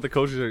and this is what the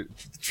coaches are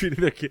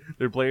treating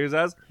their players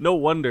as, no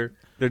wonder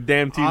their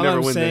damn team All never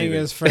I'm wins saying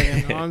anything. is,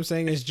 friggin', all I'm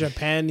saying is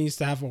Japan needs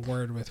to have a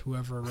word with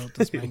whoever wrote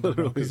this manga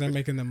because they're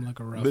making them look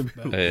rough.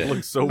 But It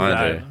looks so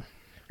Andre, bad.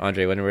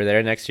 Andre, when we're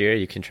there next year,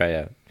 you can try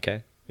out.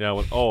 Okay. Yeah.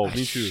 Oh, I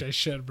me too.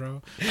 should,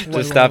 bro.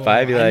 Just stop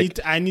by, be like,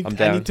 I I'm need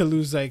down. to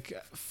lose like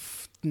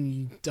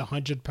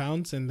 100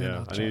 pounds and then Yeah,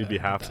 I'll I try need to be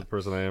out half that. the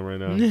person I am right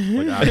now.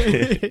 Like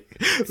actually,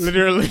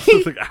 Literally.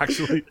 like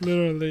actually.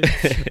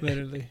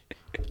 literally.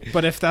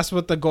 But if that's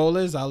what the goal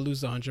is, I'll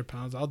lose 100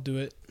 pounds. I'll do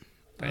it.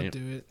 I'll Damn.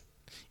 do it.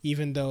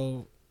 Even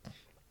though.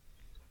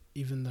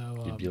 You'd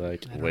be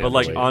like, I don't wait, know. But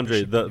like wait.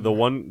 Andre, the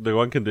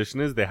one condition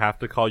is they have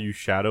to call you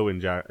Shadow in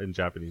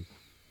Japanese.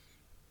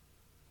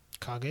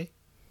 Kage,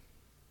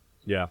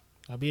 Yeah,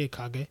 I'll be a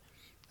Kage.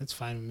 That's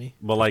fine with me.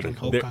 but like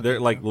Fucking they're Hokage,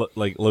 like bro.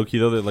 like low key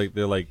though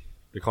they're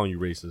calling you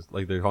racist.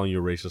 Like they're calling you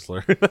a racist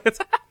slur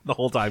the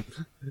whole time.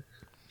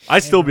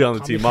 I'd still Hey, be bro, on the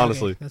call me team, Kage.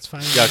 honestly. That's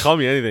fine. Yeah, call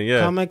me anything.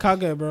 Yeah, Call me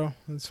Kage, bro.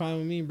 That's fine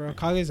with me, bro.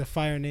 Kage is a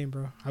fire name,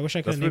 bro. I wish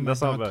I could That's name my not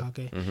dog bad.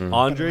 Kage. Mhm.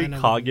 Andre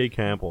Random. Kage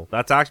Campbell.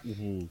 That's actually.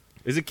 Ooh.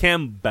 Is it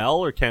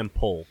Campbell or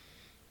Campbell?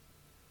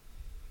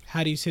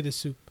 How do you say the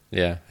soup?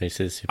 Yeah, he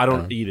says. I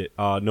don't eat it.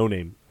 No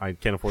name. I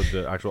can't afford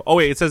the actual. Oh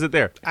wait, it says it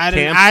there. I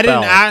didn't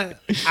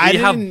You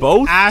have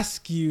both?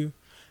 ask you.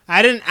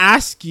 I didn't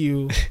ask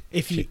you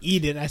if you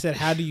eat it. I said,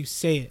 how do you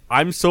say it?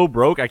 I'm so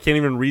broke, I can't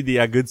even read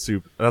the good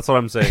soup. That's what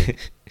I'm saying.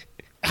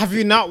 Have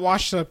you not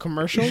watched the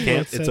commercial? where it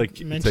It's said- like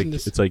mentioned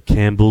this? it's like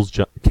Campbell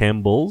Chunky.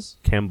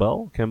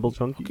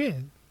 Okay,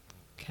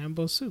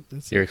 Campbell soup.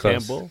 That's You're it.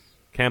 close.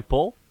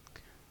 Campbell.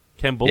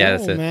 Yeah,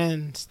 that's Oh it.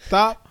 man,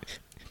 stop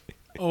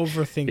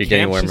overthinking. You're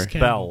getting It's warmer. just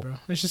Campbell, Bell. bro.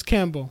 It's just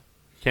Campbell.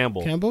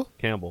 Campbell.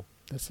 Campbell.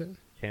 That's it.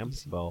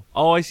 Campbell.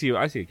 Oh, I see.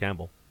 I see a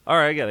Campbell. All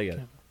right, I get it.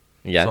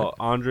 Yeah, So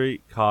Andre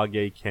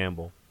Kage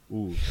Campbell.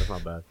 Ooh, that's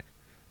not bad.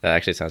 that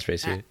actually sounds pretty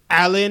sweet.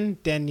 Alan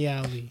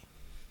Daniele,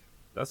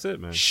 That's it,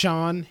 man.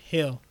 Sean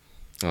Hill.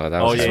 Oh,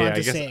 that Oh, was I just yeah, wanted I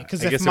to guess- say it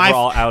because I if guess if my we're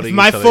all if outing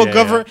my each other, full yeah,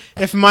 government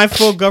if my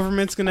full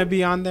government's gonna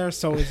be on there,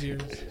 so is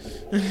yours.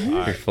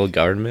 your full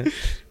government.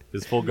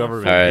 His full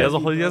government. All right.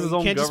 He has his You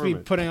own can't just be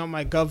government. putting out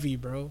my govy,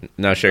 bro.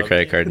 No, share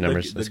credit card The-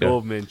 numbers. The Let's go.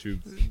 government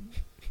tube.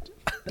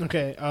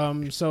 Okay,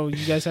 so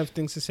you guys have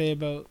things to say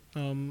about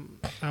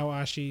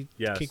Aoashi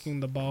Yes. kicking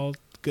the ball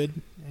good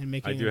and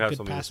making do a have good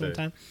something to pass one say.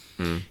 time?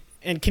 Mm.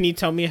 And can you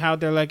tell me how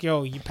they're like,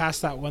 yo, you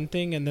passed that one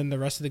thing, and then the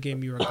rest of the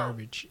game you were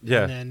garbage.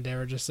 Yeah. And then they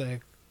were just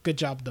like, good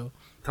job though.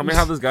 Tell me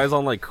how this guy's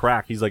on like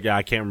crack. He's like, yeah,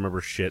 I can't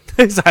remember shit.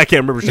 He's like, I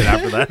can't remember shit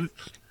after that.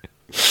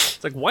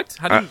 It's like, what?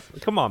 How do you?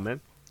 Come on,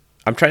 man.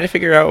 I'm trying to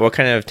figure out what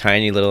kind of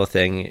tiny little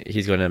thing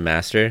he's going to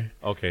master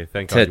Okay,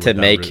 thank to God. you went that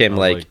make route. him I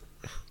was like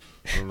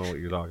I don't know what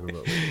you're talking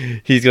about.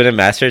 He's going to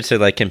master to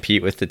like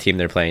compete with the team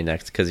they're playing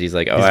next because he's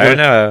like, oh, He's I don't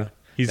gonna- know.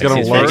 He's That gonna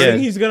seems First pretty learn. thing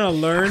good. he's gonna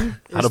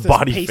learn How is to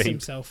body pace feint.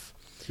 himself.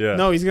 Yeah.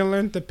 No, he's gonna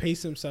learn to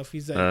pace himself.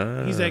 He's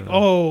like,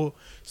 oh,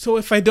 so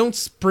if I don't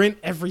sprint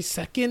every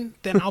second,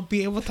 then I'll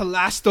be able to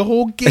last the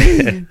whole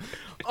game.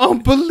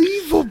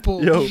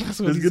 Unbelievable. Yo, That's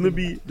what he's gonna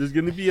do. there's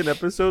gonna be an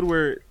episode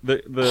where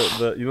the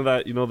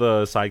you know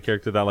the side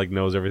character that like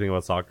knows everything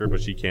about soccer,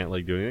 but she can't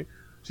like do anything.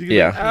 She's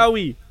gonna be like,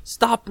 Owie,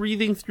 stop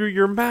breathing through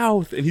your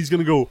mouth, and he's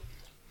gonna go,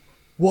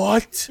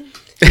 what?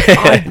 If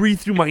I breathe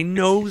through my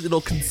nose,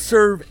 it'll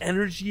conserve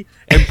energy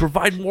and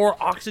provide more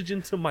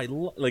oxygen to my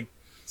like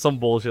some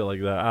bullshit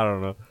like that. I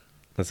don't know.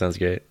 That sounds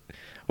great.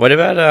 What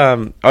about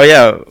oh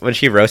yeah, when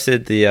she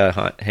roasted the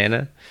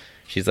Hannah,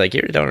 she's like,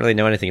 you don't really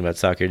know anything about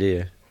soccer, do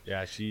you?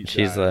 Yeah,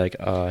 She's like,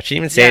 oh, she didn't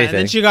even say Yeah, and anything.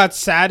 then she got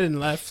sad and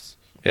left.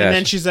 Yeah, And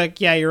then she's like,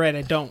 yeah, you're right,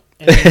 I don't.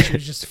 And then she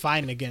was just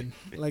fine again.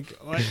 Like,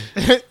 what?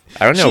 I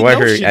don't know she what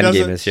her knows she end game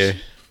doesn't- is here.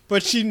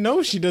 But she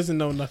knows she doesn't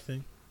know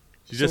nothing.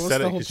 She So just what's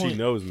said the it whole because she point?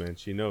 knows, man.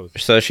 She knows.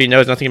 So she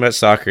knows nothing about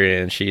soccer,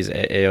 and she's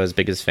AO's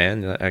biggest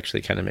fan. That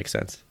actually kind of makes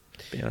sense,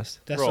 to be honest.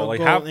 That's Bro, her like,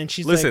 goal. how- And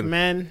she's listen. like,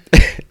 man.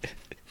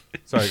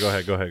 Sorry, go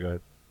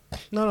ahead.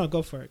 No,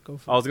 go for it. Go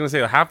for I was gonna say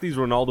half these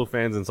Ronaldo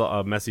fans and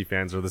Messi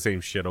fans are the same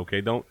shit.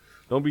 Okay, don't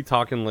be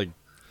talking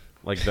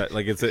like that.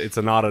 Like it's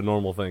not a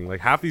normal thing.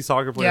 Like half these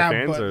soccer it. player Yeah,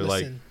 fans but are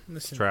like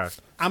listen. trash.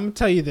 I'm gonna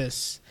tell you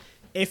this: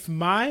 if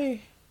my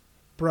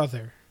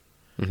brother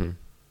Mhm.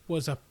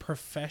 was a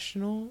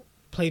professional,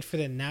 played for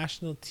the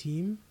national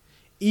team,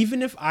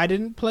 even if I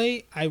didn't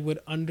play, I would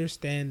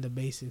understand the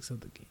basics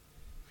of the game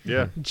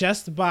Yeah,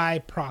 just by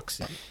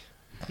proxy.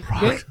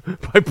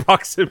 by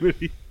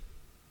proximity.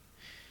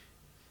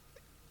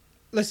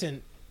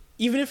 Listen,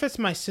 even if it's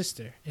my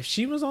sister, if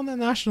she was on the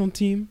national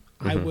team,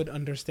 I Mhm. would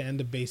understand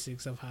the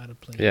basics of how to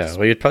play. Yeah, this.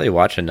 well, you'd probably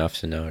watch enough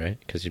to know, right?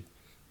 Because you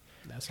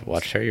That's all I'm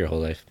watched saying. her your whole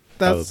life,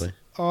 That's probably.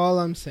 all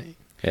I'm saying.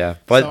 Yeah,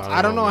 but So I don't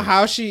I don't know, know man.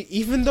 how she,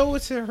 even though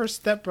it's her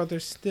stepbrother,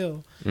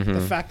 still the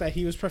Mhm. fact that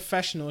he was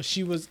professional,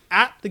 she was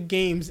at the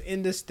games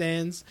in the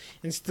stands,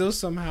 and still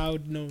somehow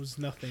knows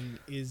nothing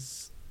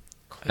is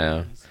crazy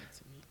Yeah. to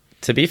me.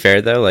 to be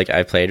fair though, like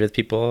I played with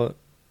people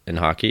in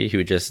hockey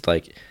who just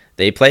like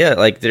they play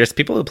like there's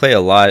people who play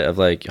a lot of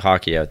like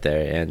hockey out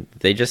there, and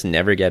they just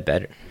never get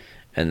better,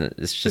 and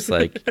it's just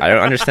like I don't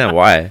understand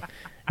why.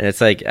 And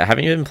it's like,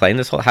 haven't you been playing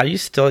this whole? How are you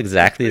still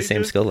exactly the They same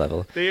just- skill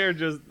level? They are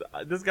just.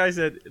 This guy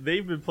said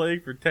they've been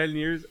playing for 10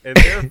 years and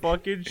they're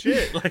fucking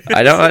shit. Like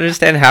I don't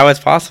understand how it's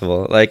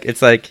possible. Like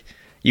it's like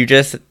you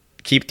just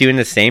keep doing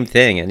the same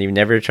thing and you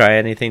never try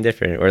anything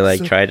different or like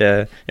So- try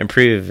to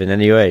improve in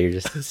any way. You're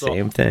just the So,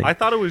 same thing. I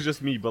thought it was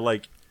just me, but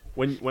like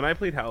when I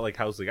played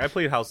house league, I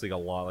played house league a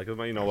lot. Like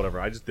whatever.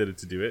 I just did it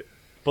to do it.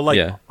 But like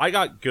Yeah. I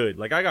got good.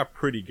 Like I got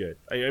pretty good.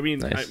 I mean,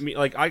 Nice.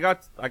 like I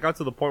got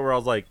to the point where I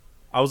was like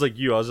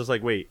you. I was just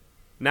like, wait.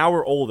 Now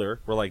we're older.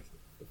 We're like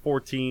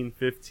 14,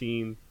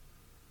 15,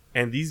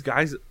 and these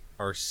guys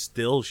are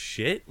still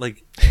shit.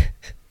 Like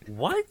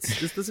what?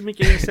 This doesn't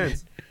make any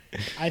sense.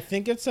 I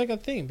think it's like a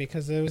thing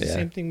because it was the Yeah.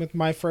 same thing with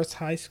my first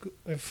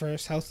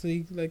first house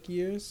league like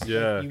years. Like,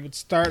 Yeah. you would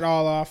start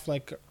all off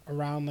like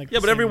around like Yeah,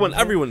 the but same everyone's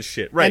level.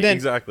 shit. Right? And then-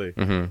 Exactly.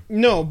 hmm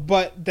No,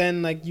 but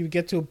then like you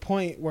get to a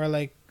point where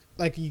like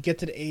you get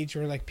to the age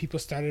where like people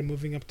started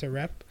moving up to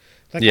rep.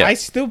 Like Yeah. I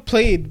still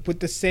played with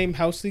the same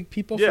house league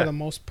people Yeah. for the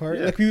most part.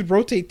 Yeah. Like we would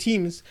rotate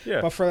teams,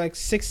 Yeah. but for like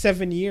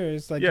 6-7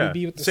 years, like Yeah. you'd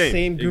be with the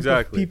same group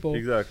exactly. of people.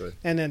 Exactly.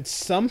 And then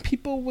some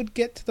people would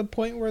get to the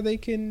point where they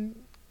can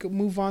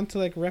move on to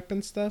like rep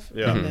and stuff,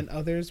 Yeah. and then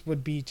others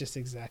would be just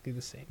exactly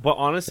the same. But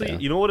honestly, Yeah.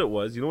 you know what it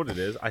was? You know what it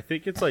is? I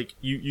think it's like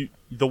you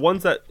the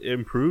ones that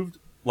improved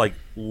like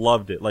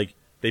loved it. Like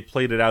they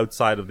played it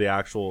outside of the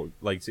actual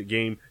like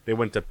game. They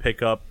went to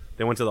pick up.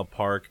 They went to the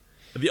park.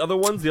 The other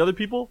ones, the other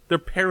people, their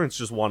parents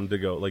just wanted to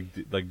go like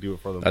do it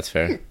for them, That's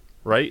fair.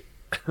 right?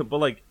 But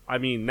like I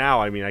mean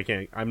I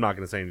can't. I'm not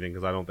gonna say anything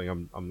because I don't think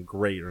I'm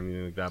great or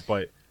anything like that.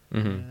 But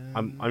hmm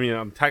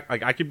I'm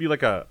like I could be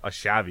like a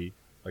shabby.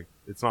 Like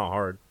it's not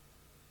hard.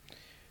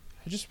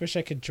 I just wish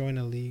I could join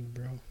a league,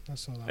 bro.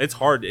 That's all. It's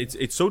hard.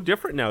 It's so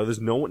different now.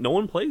 There's no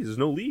one plays. There's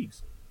no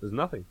leagues. There's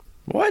nothing.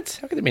 What?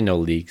 How could there be no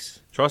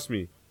leagues? Trust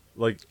me.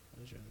 Like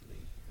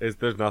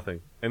there's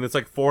nothing, and it's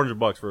like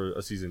 $400 for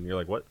a season. You're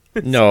like, what?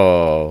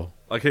 No,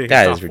 Like it's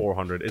That not is rid-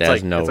 400. It's that's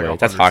like no it's like way.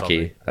 That's 100 hockey.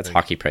 something, I That's think.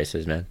 hockey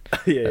prices, man.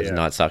 Yeah, That's yeah.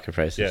 not soccer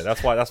prices. Yeah,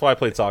 that's why I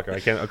played soccer. I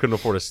couldn't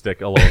afford a stick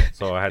alone,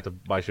 so I had to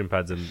buy shin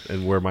pads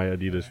and wear my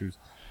Adidas shoes.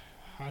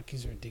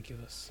 Hockey's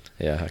ridiculous.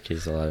 Yeah,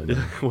 hockey's a lot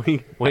of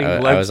money. Wayne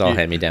I was all Gretzky.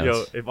 hand-me-downs.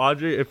 Yo, if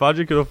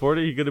Andre could afford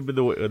it, he could have been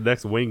the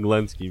next Wayne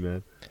Glensky,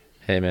 man.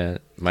 Hey man,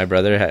 my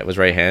brother was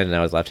right hand and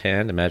I was left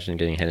hand. Imagine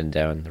getting handed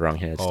down the wrong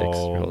handed sticks.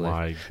 Oh your whole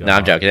life. my god. No,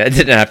 I'm joking. That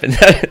didn't happen.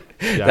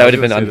 Yeah, that I would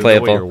was have gonna been say, there's no way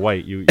unplayable. You're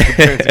white. You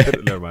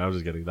never mind. I was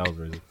just kidding. That was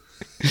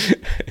crazy.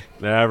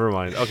 Never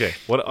mind. Okay.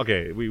 What?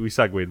 Okay. We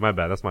segued. My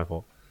bad. That's my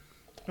fault.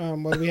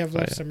 What do we have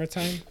left? yeah.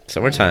 Summertime.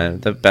 Summertime,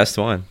 the best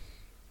one.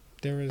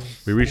 There was.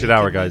 We reached an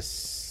hour,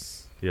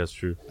 nakedness. Yes,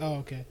 true. Oh,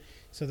 okay.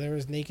 So there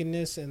was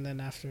nakedness, and then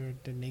after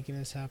the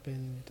nakedness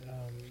happened,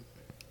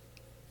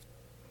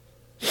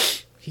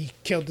 He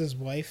killed his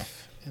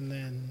wife, and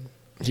then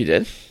He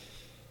did.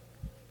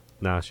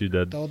 Nah, she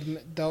dead.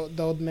 the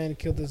old man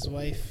killed his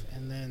wife,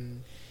 and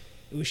then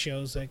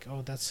Ushio's like,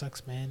 "Oh, that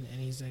sucks, man,"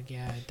 and he's like,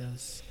 "Yeah, it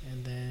does."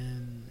 And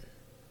then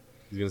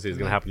He's gonna say it's I'm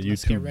gonna like, happen to you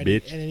 "Let's too, get ready."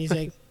 bitch. And then he's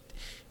like,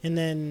 and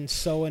then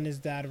So and his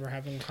dad were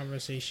having a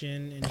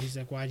conversation, and he's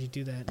like, "Why'd you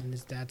do that?" And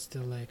his dad's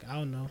still like, "I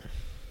don't know."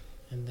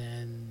 And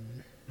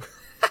then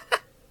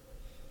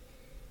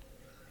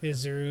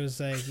Izuru's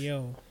like,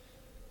 "Yo,"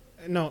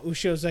 no,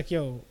 Ushio's like,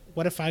 "Yo,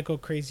 what if I go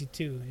crazy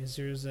too?"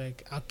 Izuru's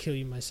like, "I'll kill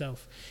you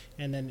myself."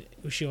 And then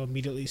Ushio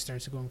immediately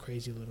starts going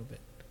crazy a little bit.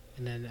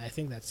 And then I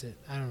think that's it.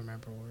 I don't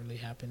remember what really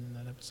happened in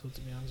that episode,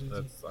 to be honest with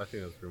you. I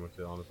think that's pretty much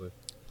it, honestly.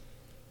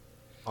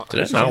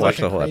 Did I She not had, watch like,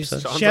 the a whole crazy-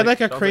 episode? She had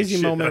like a Sounds crazy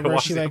shit that moment I where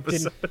watched she the like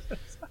didn't. episode.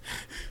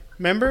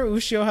 Remember,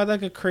 Ushio had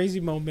like a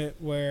crazy moment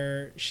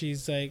where she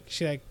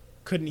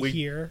couldn't We-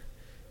 hear,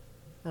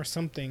 or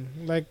something.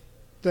 Like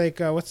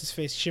what's his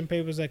face?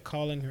 Shinpei was like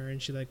calling her,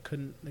 and she like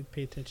couldn't like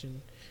pay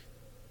attention.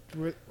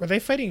 Were they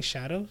fighting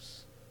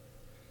shadows?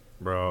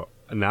 Bro,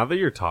 now that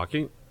you're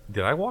talking,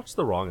 did I watch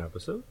the wrong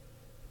episode?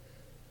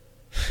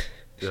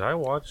 Did I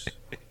watch?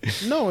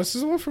 No, this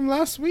is the one from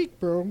last week,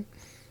 bro.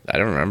 I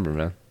don't remember,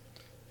 man.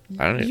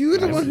 I don't. You were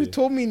the I one who see.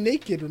 told me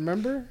naked.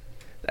 Remember?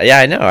 Yeah,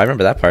 I know. I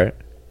remember that part.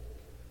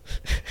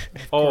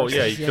 Oh course, yeah,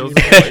 that's he the kills only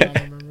the part wife.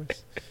 I remember.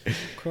 Of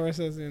course,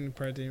 that's the only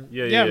part.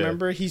 Yeah.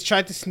 Remember, he's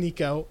tried to sneak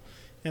out,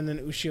 and then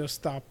Ushio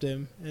stopped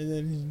him,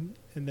 and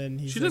then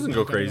he's She like, doesn't "No,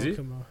 go I gotta crazy."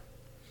 come out."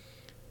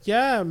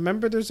 Yeah,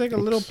 remember, there's like a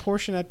little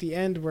portion at the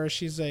end where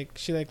she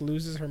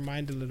loses her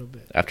mind a little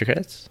bit. After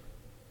credits.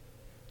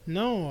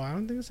 No, I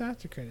don't think it's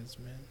after credits,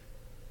 man.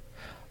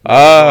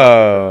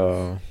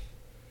 Oh,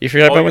 you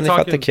forgot Oh, about you're when they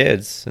fought the talking-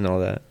 kids and all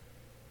that,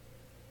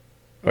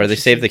 or Oh, they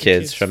she saved the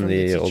kids from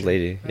the teacher. old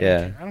lady. I don't Yeah,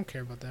 care. I don't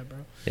care about that, bro.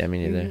 yeah,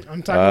 me neither.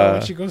 I'm talking about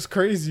when Uh, she goes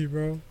crazy,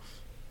 bro.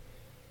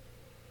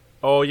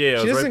 Oh yeah, it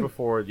She was right doesn't-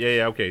 before.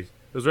 Yeah, okay. It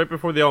was right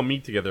before they all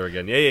meet together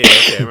again. Yeah.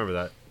 Okay, I remember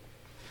that.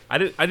 I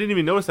didn't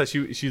even notice that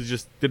she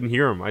just didn't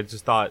hear him. I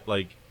just thought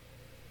like,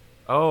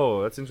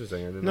 oh, that's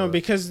interesting. I didn't No, know that.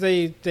 because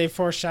they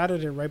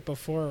foreshadowed it right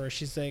before, where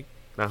she's like,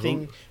 Now who-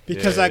 thing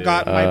because Yeah, I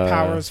got my yeah.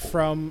 powers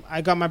from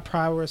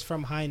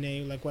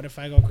Heine. Like, what if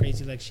I go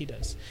crazy like she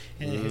does?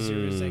 And then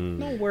Izuru's like,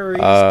 no worries,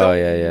 don't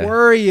yeah.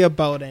 worry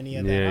about any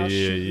of that. Yeah, I'll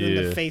shoot you in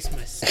yeah. the face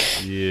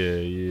myself.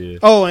 Yeah.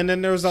 Oh, and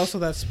then there was also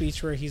that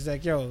speech where he's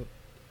like, yo,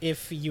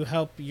 if you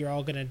help, you're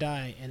all gonna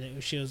die. And then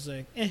she was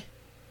like,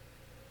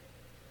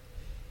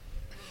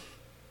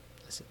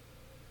 Listen,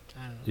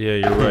 I don't know. Yeah,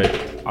 you're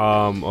right.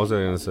 What was I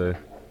gonna say?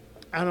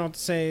 I don't know what to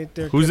say.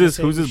 They're Who's gonna this?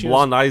 say Who's this Ushio's-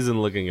 blonde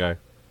Eisen looking guy?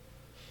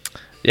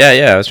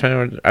 Yeah. I was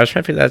trying to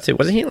figure that out too.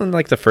 Wasn't he in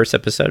like the first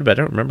episode? But I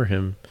don't remember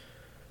him.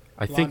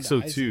 I think Blonde so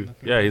Eisen too.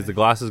 looking Yeah, he's guy. the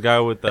glasses guy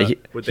with the. He-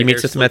 with he the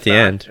meets hair with him at slicked the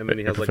back, end, and then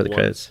he right has like before the one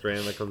credits.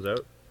 strand that comes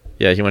out.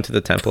 Yeah, he went to the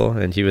temple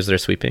and he was there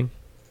sweeping.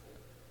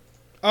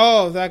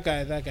 Oh, that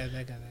guy. Yeah.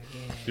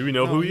 Do we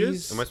know No, who he is?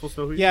 he's- Am I supposed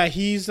to know who he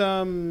is?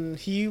 Yeah,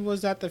 he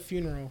was at the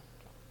funeral.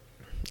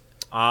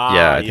 Ah,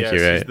 Yeah, I think yes,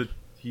 you're right.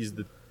 He's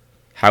the.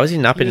 How has he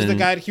not He been was the in?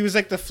 guy. He was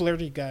like the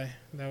flirty guy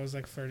that was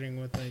like flirting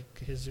with like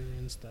Hizuru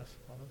and stuff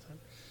all the time.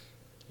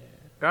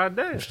 God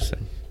damn.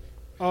 Interesting.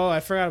 Oh, I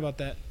forgot about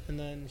that. And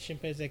then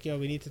Shinpei's like, "Yo,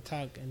 we need to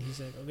talk," and he's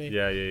like, "Okay."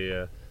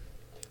 Yeah.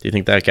 Do you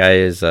think that guy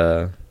is?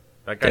 That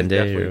guy's Dende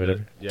definitely or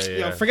whatever. Yeah.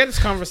 Yo, forget this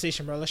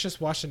conversation, bro. Let's just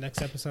watch the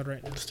next episode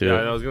right now. Let's do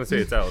Yeah, it. I was gonna say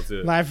it's out. Let's do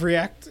it. Live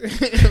react.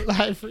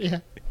 Live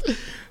react.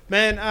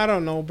 Man, I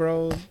don't know,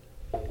 bro.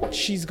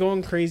 She's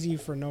going crazy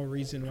for no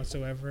reason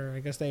whatsoever. I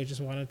guess they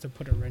just wanted to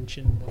put a wrench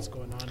in what's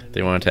going on. And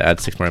They wanted to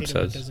add 6 more complicate it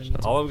when it episodes. doesn't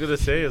need to. All I'm gonna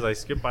say is I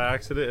skipped by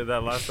accident in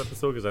that last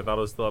episode because I thought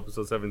it was still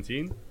episode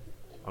 17.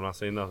 I'm not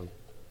saying nothing.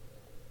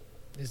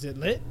 Is it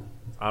lit?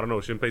 I don't know.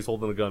 Shinpei's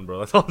holding a gun, bro.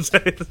 That's all I'm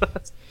saying.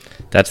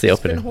 That's the He's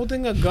been opening.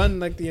 holding a gun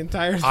like the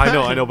entire time.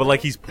 I know, but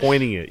like he's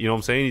pointing it. You know what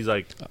I'm saying? He's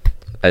like,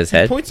 At his He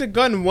head. points a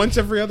gun once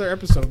every other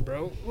episode,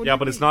 bro. What do yeah, you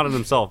but it's mean? not in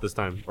himself this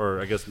time, or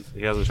I guess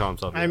he hasn't shot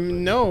himself. Yet,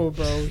 No,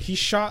 bro. He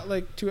shot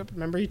like two.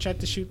 Remember, he tried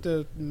to shoot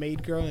the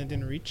maid girl and it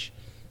didn't reach.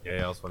 Yeah,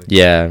 that was funny.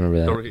 Yeah, I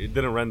remember that. It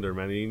didn't render,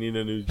 man. He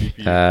needed a new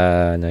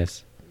GPU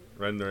Nice.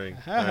 rendering.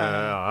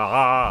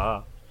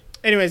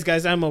 Anyways,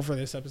 guys, I'm over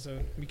this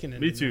episode. We can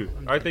end Me it too. now.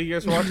 I'm All right, done. thank you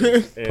guys for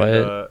watching. And,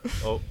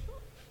 What?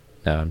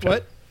 No, I'm joking.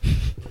 What?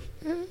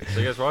 thank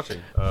you guys for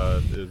watching.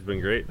 It's been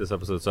great. This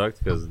episode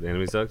sucked because the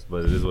anime sucks,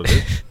 but it is what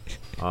it is.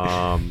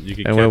 You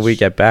can And when we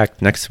get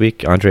back next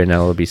week, Andre and I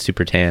will be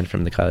super tan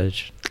from the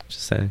college.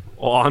 Just saying.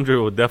 well, Andre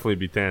will definitely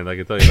be tanned. I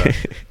can tell you that.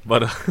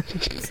 But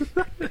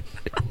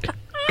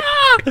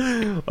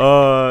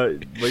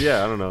but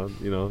yeah, I don't know.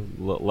 You know,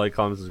 like,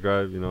 comment,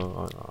 subscribe. You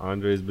know,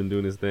 Andre's been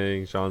doing his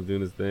thing. Sean's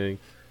doing his thing.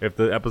 If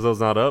the episode's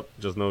not up,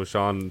 just know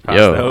Sean passed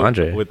Yo, out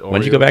Andre, with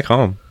when did you go Oreos. back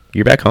home?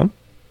 You're back home?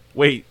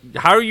 Wait,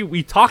 how are you?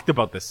 We talked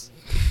about this.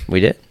 We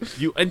did?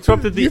 You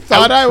interrupted the You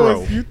thought outro. I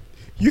was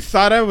you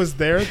thought I was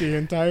there the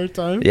entire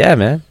time? Yeah,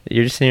 man.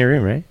 You're just in your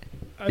room, right?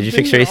 I've Did you been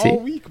fix your here AC? all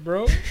week,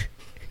 bro.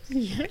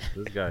 Yeah.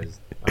 This guy's.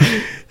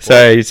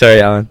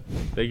 Sorry, Alan.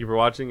 Thank you for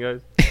watching,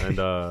 guys, and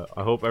I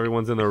hope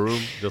everyone's in their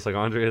room just like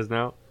Andre is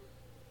now.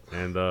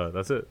 And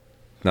that's it.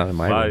 Not in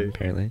my Bye. room,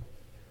 apparently.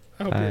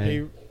 I hope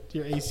Bye.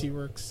 your AC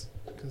works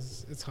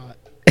because it's hot.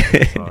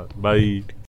 Bye.